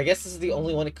it? But I guess this is the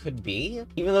only one it could be,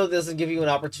 even though it doesn't give you an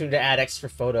opportunity to add extra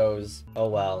photos. Oh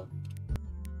well.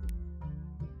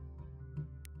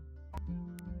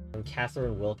 And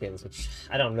Catherine Wilkins, which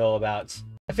I don't know about.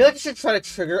 I feel like I should try to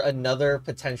trigger another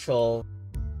potential.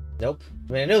 Nope.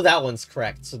 I mean, I know that one's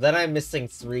correct, so then I'm missing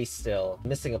 3 still. I'm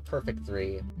missing a perfect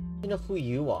 3. You know who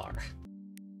you are.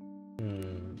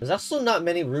 There's also not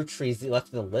many root trees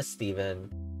left in the list, even.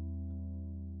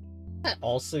 Is that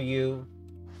also you?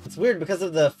 It's weird because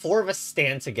of the 4 of us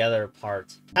stand together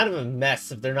part. Kind of a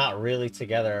mess if they're not really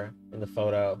together in the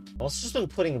photo. I've also just been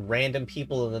putting random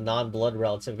people in the non-blood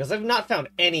relative because I've not found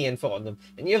any info on them.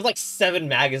 And you have like 7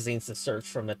 magazines to search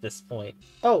from at this point.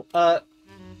 Oh,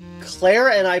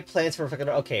 Clara and I plan to reflect on.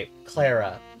 Okay,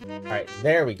 Clara. Alright,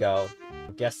 there we go.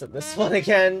 Guess at this one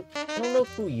again. I don't know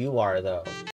who you are, though.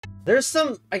 There's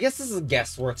some. I guess this is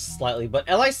guesswork slightly, but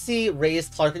LIC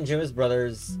raised Clark and Jim as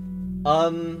brothers.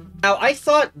 Now, I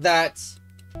thought that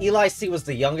LIC was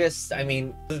the youngest. I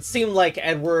mean, it seemed like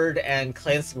Edward and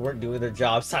Clancy weren't doing their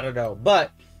jobs. I don't know.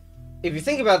 But if you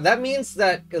think about it, that means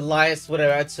that Elias would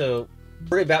have had to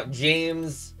worry about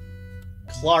James,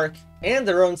 Clark, and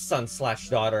their own son /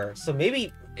 daughter. So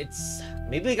maybe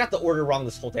they got the order wrong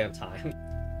this whole damn time.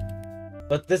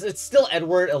 But it's still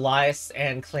Edward, Elias,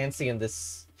 and Clancy in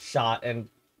this shot, and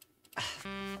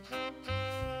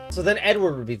so then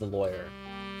Edward would be the lawyer.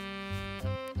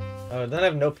 Oh, then I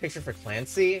have no picture for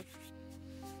Clancy.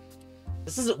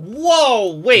 This is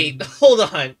whoa, wait, hold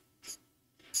on.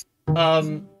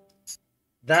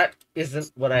 That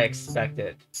isn't what I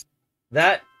expected.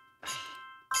 That.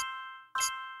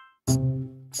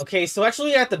 Okay, so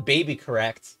actually I got the baby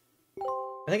correct.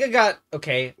 I think I got,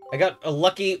 okay, I got a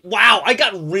lucky, wow, I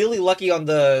got really lucky on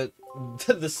the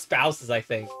spouses, I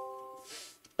think.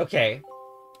 Okay.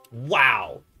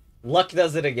 Wow. Luck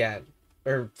does it again.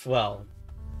 Or, well,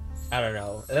 I don't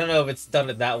know. I don't know if it's done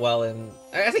it that well, and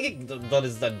I think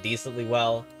it's done decently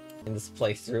well in this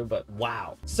playthrough, but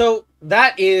wow. So,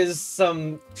 that is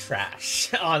some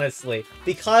trash, honestly,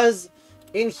 because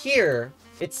in here,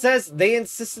 it says they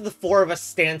insisted the 4 of us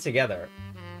stand together.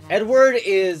 Edward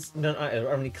is... No, not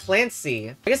Edward, I mean,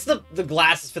 Clancy. I guess the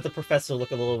glasses fit the professor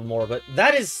look a little more, but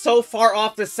that is so far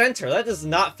off the center. That does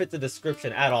not fit the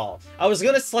description at all. I was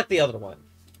gonna select the other one.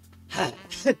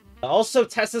 Also,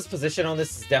 Tessa's position on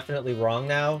this is definitely wrong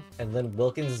now, and then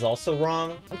Wilkins is also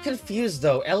wrong. I'm confused,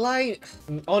 though.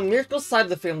 On Miracle's side of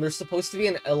the film, there's supposed to be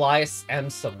an Elias M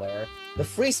somewhere. The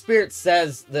Free Spirit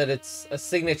says that it's a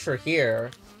signature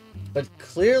here. But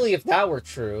clearly, if that were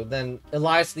true, then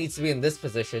Elias needs to be in this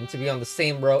position to be on the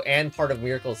same row and part of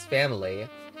Miracle's family.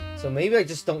 So maybe I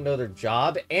just don't know their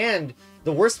job. And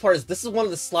the worst part is this is one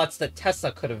of the slots that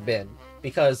Tessa could have been,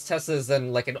 because Tessa is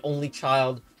then like an only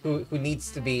child who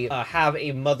needs to be have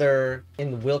a mother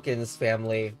in Wilkins'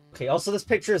 family. Okay. Also, this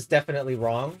picture is definitely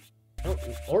wrong.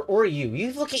 Or you.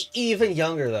 You look even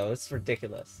younger though. It's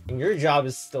ridiculous. And your job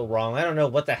is still wrong. I don't know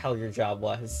what the hell your job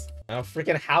was. Oh,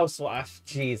 freaking housewife.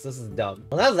 Jeez, this is dumb.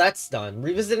 Well, now that's done.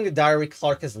 Revisiting the diary,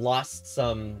 Clark has lost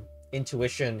some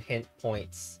intuition hint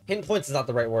points. Hint points is not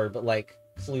the right word, but like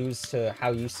clues to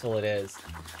how useful it is.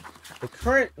 The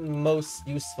current most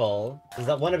useful is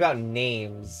that one about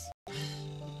names.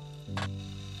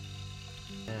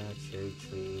 Cherry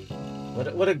tree.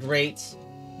 What a great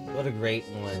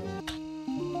one.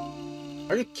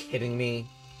 Are you kidding me?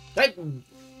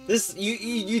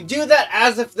 You do that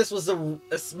as if this was a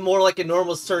more like a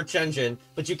normal search engine,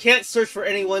 but you can't search for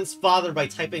anyone's father by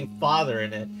typing father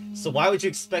in it. So why would you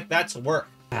expect that to work?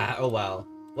 Oh well.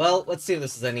 Well, let's see if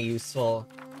this is any useful.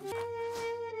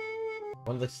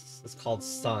 One of this is called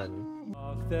Sun.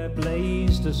 There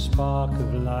blazed a spark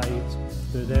of light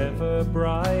that ever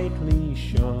brightly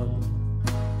shone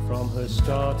from her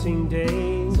starting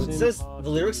days. So it says the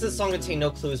lyrics of the song contain no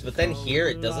clues, but then here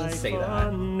it doesn't say that.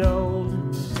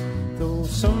 Unknown, though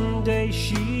someday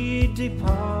she'd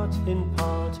depart in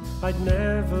part, I'd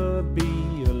never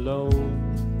be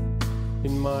alone.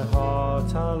 In my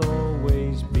heart I'll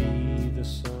always be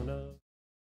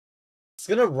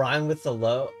gonna rhyme with the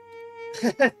low.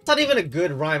 It's not even a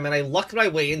good rhyme, and I lucked my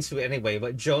way into it anyway,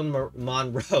 but Joan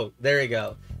Monroe. There you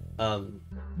go.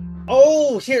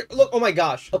 Oh, here, look, oh my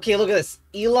gosh. Okay, look at this.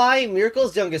 Eli,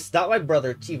 Miracle's youngest, not my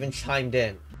brother, even chimed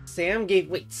in. Sam gave,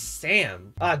 wait,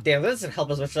 Sam? Ah, damn, that doesn't help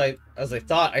as much as I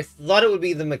thought. I thought it would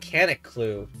be the mechanic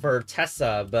clue for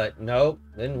Tessa, but nope,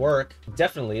 didn't work.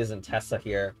 Definitely isn't Tessa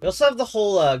here. We also have the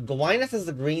whole, Gwyneth is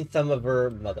the green thumb of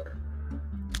her mother.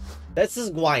 This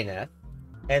is Gwyneth.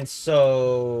 And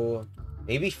so,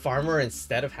 maybe farmer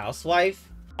instead of housewife?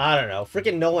 I don't know.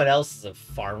 Freaking no one else is a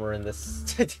farmer in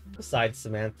this besides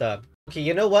Samantha. Okay,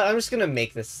 you know what? I'm just gonna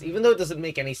make this, even though it doesn't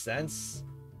make any sense.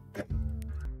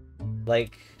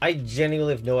 Like, I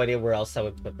genuinely have no idea where else I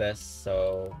would put this,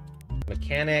 so...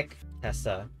 Mechanic,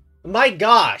 Tessa. My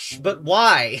gosh, but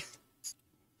why?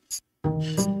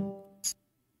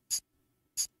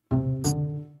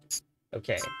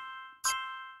 Okay.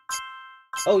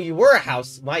 Oh, you were a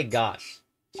house. My gosh.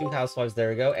 2 housewives, there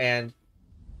we go, and...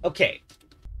 Okay.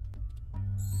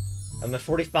 I'm at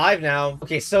 45 now.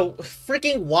 Okay, so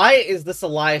freaking why is this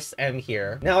Elias M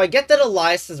here? Now, I get that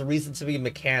Elias has a reason to be a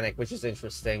mechanic, which is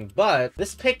interesting, but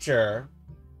this picture...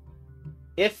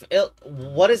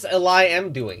 what is Eli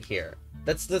M doing here?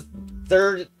 That's the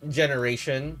 3rd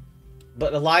generation,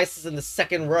 but Elias is in the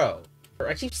 2nd row.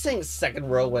 I keep saying 2nd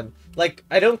row when... Like,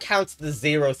 I don't count the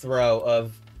 0th row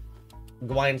of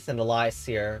Gwyneth and Elias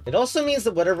here. It also means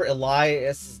that whatever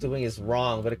Elias is doing is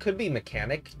wrong, but it could be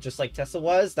mechanic, just like Tessa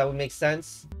was. That would make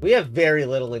sense. We have very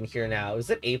little in here now.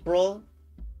 Is it April?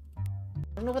 I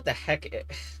don't know what the heck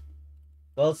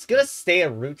well, it's gonna stay a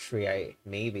root tree,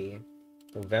 maybe.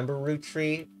 November root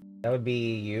tree? That would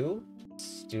be you?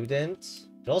 Student?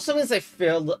 It also means I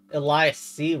failed Elias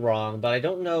C wrong, but I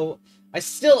don't know.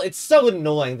 it's so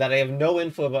annoying that I have no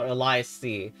info about Elias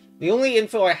C. The only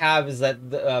info I have is that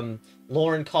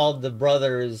Lauren called the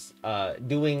brothers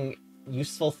doing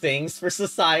useful things for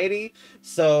society.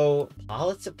 So,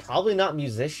 probably not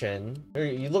musician.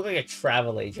 You look like a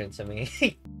travel agent to me.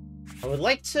 I would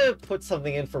like to put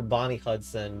something in for Bonnie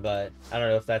Hudson, but I don't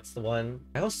know if that's the one.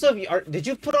 I also did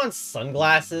you put on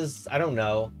sunglasses? I don't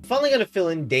know. I'm finally gonna fill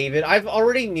in David. I've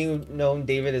already known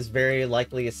David is very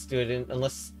likely a student,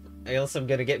 unless I'm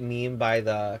gonna get memed by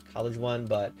the college one,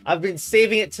 but I've been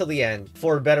saving it till the end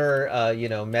for better, you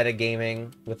know,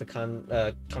 metagaming with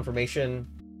the confirmation.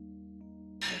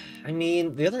 I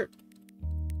mean, the other...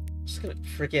 I'm just gonna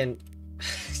freaking...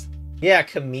 Yeah,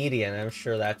 comedian, I'm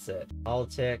sure that's it.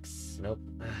 Politics, nope.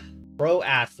 Pro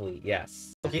athlete,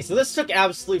 yes. Okay, so this took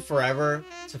absolutely forever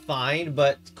to find,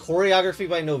 but choreography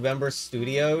by November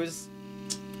Studios.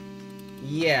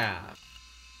 Yeah.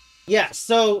 Yeah,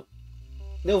 so...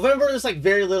 November, there's like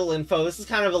very little info. This is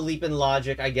kind of a leap in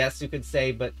logic, I guess you could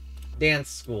say, but dance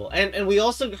school. And we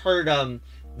also heard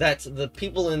that the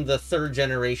people in the 3rd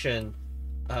generation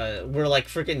were like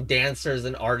freaking dancers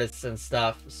and artists and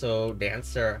stuff. So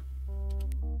dancer.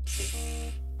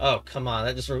 Oh, come on.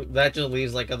 That just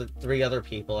leaves like 3 other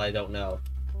people I don't know.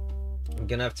 I'm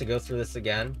gonna have to go through this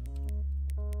again.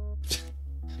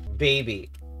 Baby.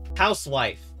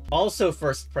 Housewife. Also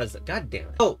first president. God damn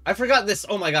it. Oh, I forgot this.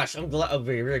 Oh my gosh. I'm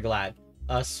very, very glad.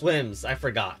 Swims. I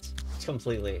forgot.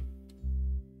 Completely.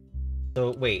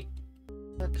 So, wait.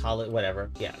 Call it whatever.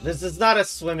 Yeah, this is not a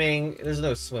swimming... There's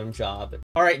no swim job.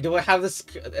 Alright, do I have this...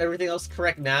 Everything else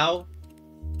correct now?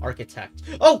 Architect.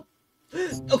 Oh!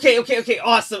 Okay.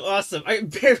 Awesome. I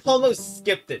almost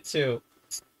skipped it, too.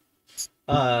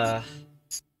 Yeah.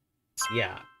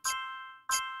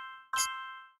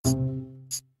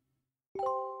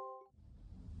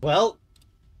 Well...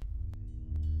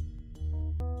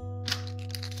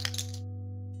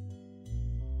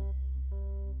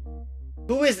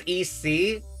 Who is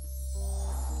EC?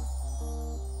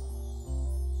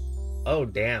 Oh,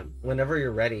 damn. Whenever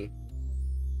you're ready.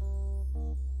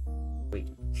 Wait,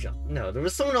 John? No, there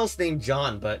was someone else named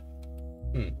John, but...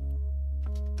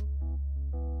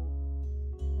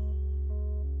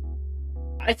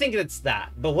 I think it's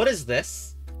that. But what is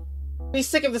this? I'd be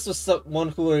sick if this was someone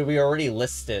who we already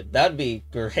listed. That'd be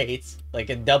great. Like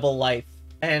a double life.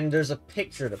 And there's a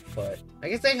picture to put. I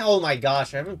guess oh my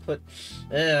gosh, I haven't put...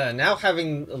 now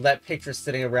having that picture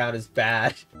sitting around is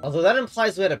bad. Although that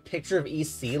implies we had a picture of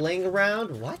EC laying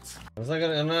around? What?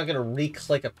 I'm not gonna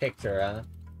re-click a picture, huh?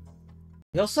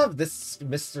 We also have this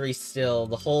mystery still.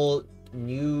 The whole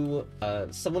new...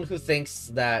 someone who thinks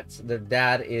that their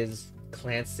dad is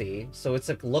Clancy. So it's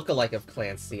a look-alike of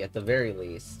Clancy at the very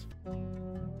least.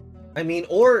 I mean,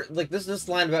 or, like, this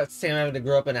line about Sam having to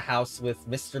grow up in a house with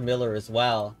Mr. Miller as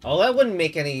well. Oh, that wouldn't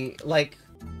make any, like...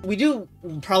 We do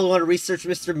probably want to research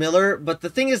Mr. Miller, but the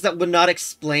thing is that would not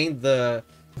explain the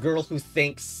girl who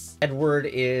thinks Edward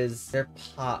is their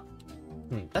pop.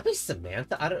 That'd be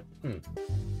Samantha? I don't...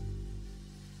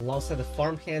 Alongside the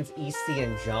farmhands, EC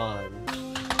and John.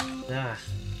 Ah.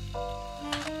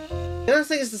 The other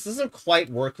thing is, this doesn't quite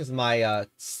work with my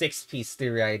 6-piece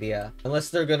theory idea. Unless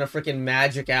they're gonna freaking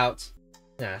magic out.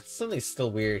 Nah, something's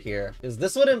still weird here. Because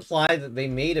this would imply that they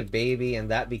made a baby and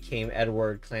that became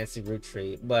Edward Clancy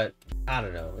Roottree. But, I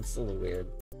don't know, it's a little weird.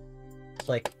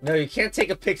 Like, no, you can't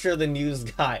take a picture of the news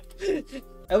guy.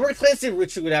 Edward Clancy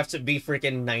Roottree would have to be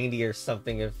freaking 90 or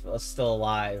something if still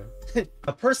alive.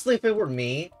 Personally, if it were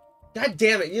me, god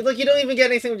damn it, you don't even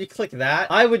get anything when you click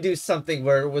that. I would do something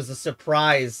where it was a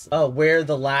surprise where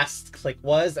the last click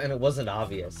was and it wasn't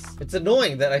obvious. It's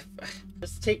annoying that I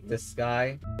just take this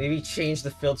guy, maybe change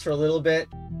the filter a little bit,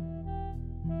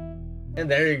 and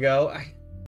there you go.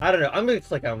 I don't know, I'm gonna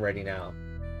click I'm ready now.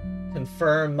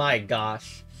 Confirm, my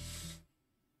gosh.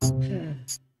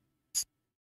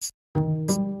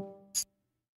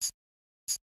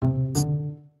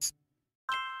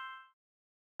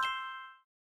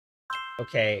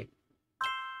 Okay.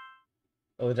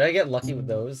 Oh, did I get lucky with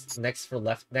those? Next for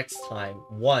left next time.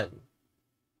 1.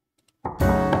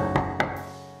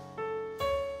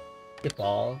 Skip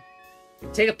all.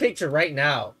 Take a picture right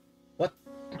now. What?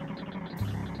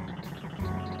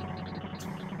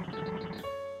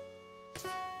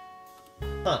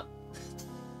 Huh.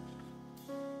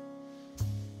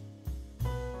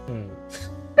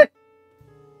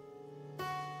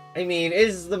 I mean,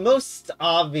 is the most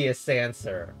obvious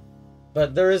answer. But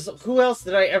who else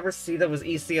did I ever see that was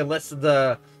EC unless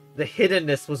the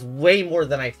hiddenness was way more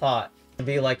than I thought. To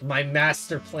be like, my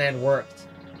master plan worked.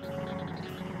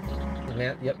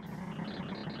 Man, yep.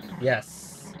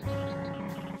 Yes.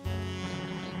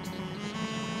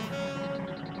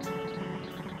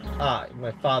 Ah,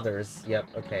 my father's, yep,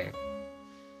 okay.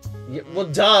 Yeah, well,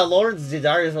 duh, Lawrence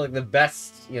Didarius are like the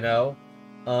best, you know?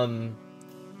 And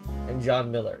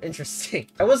John Miller. Interesting.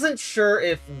 I wasn't sure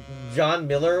if John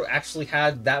Miller actually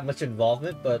had that much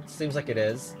involvement, but seems like it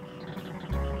is.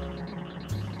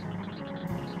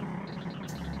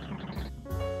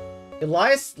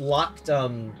 Elias locked,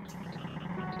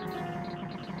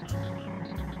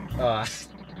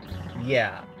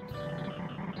 yeah.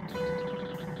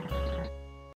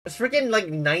 It's freaking like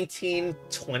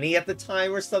 1920 at the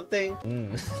time or something.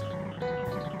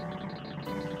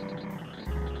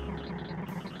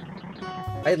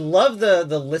 I love the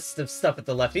list of stuff at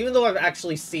the left, even though I've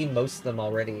actually seen most of them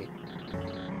already.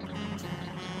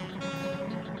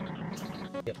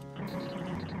 Yep.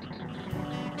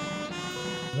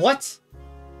 What?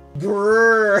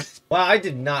 Grrr. Wow, I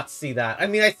did not see that. I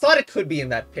mean, I thought it could be in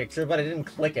that picture, but I didn't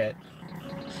click it.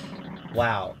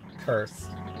 Wow.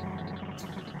 Cursed.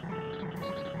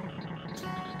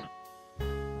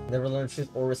 Never learn truth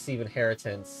or receive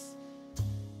inheritance.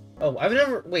 Oh, I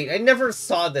never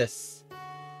saw this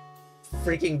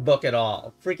freaking book at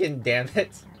all. Freaking damn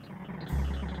it.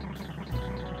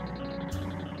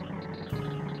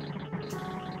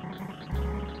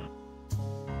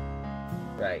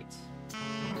 Right.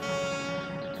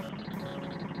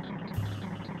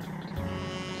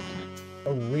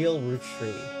 A real root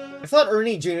tree. I thought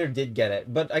Ernie Jr. did get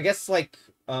it, but I guess, like,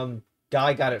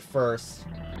 Guy got it first.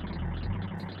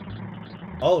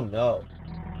 Oh, no.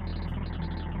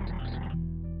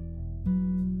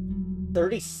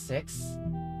 36?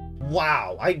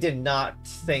 Wow, I did not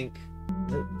think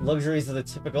the luxuries of the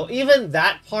typical... Even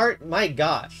that part? My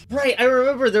gosh. Right, I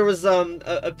remember there was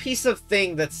a piece of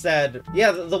thing that said...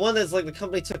 Yeah, the one that's like, the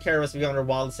company took care of us beyond our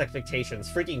wildest expectations.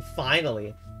 Freaking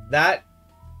finally. That...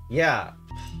 Yeah.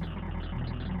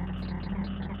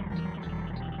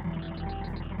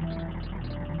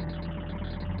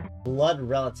 Blood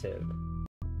relative.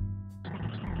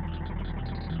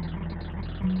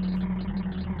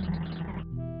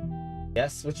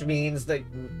 Yes, which means that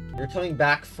you're coming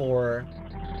back for...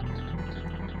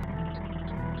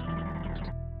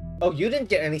 Oh, you didn't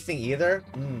get anything either?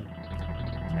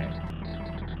 Okay.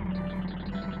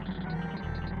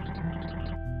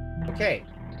 Okay.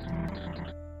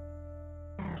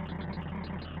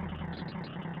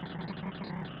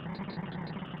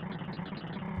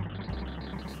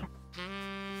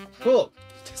 Cool.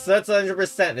 So that's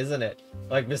 100%, isn't it?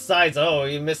 Like, besides, oh,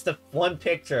 you missed one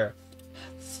picture.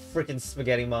 Freaking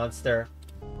spaghetti monster.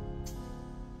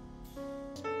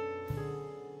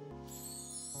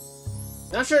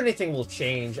 Not sure anything will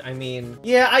change. I mean,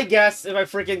 yeah, I guess if I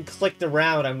freaking clicked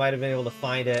around, I might have been able to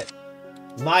find it.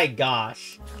 My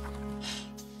gosh.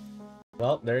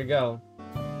 Well, there you go.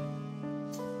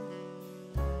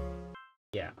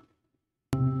 Yeah.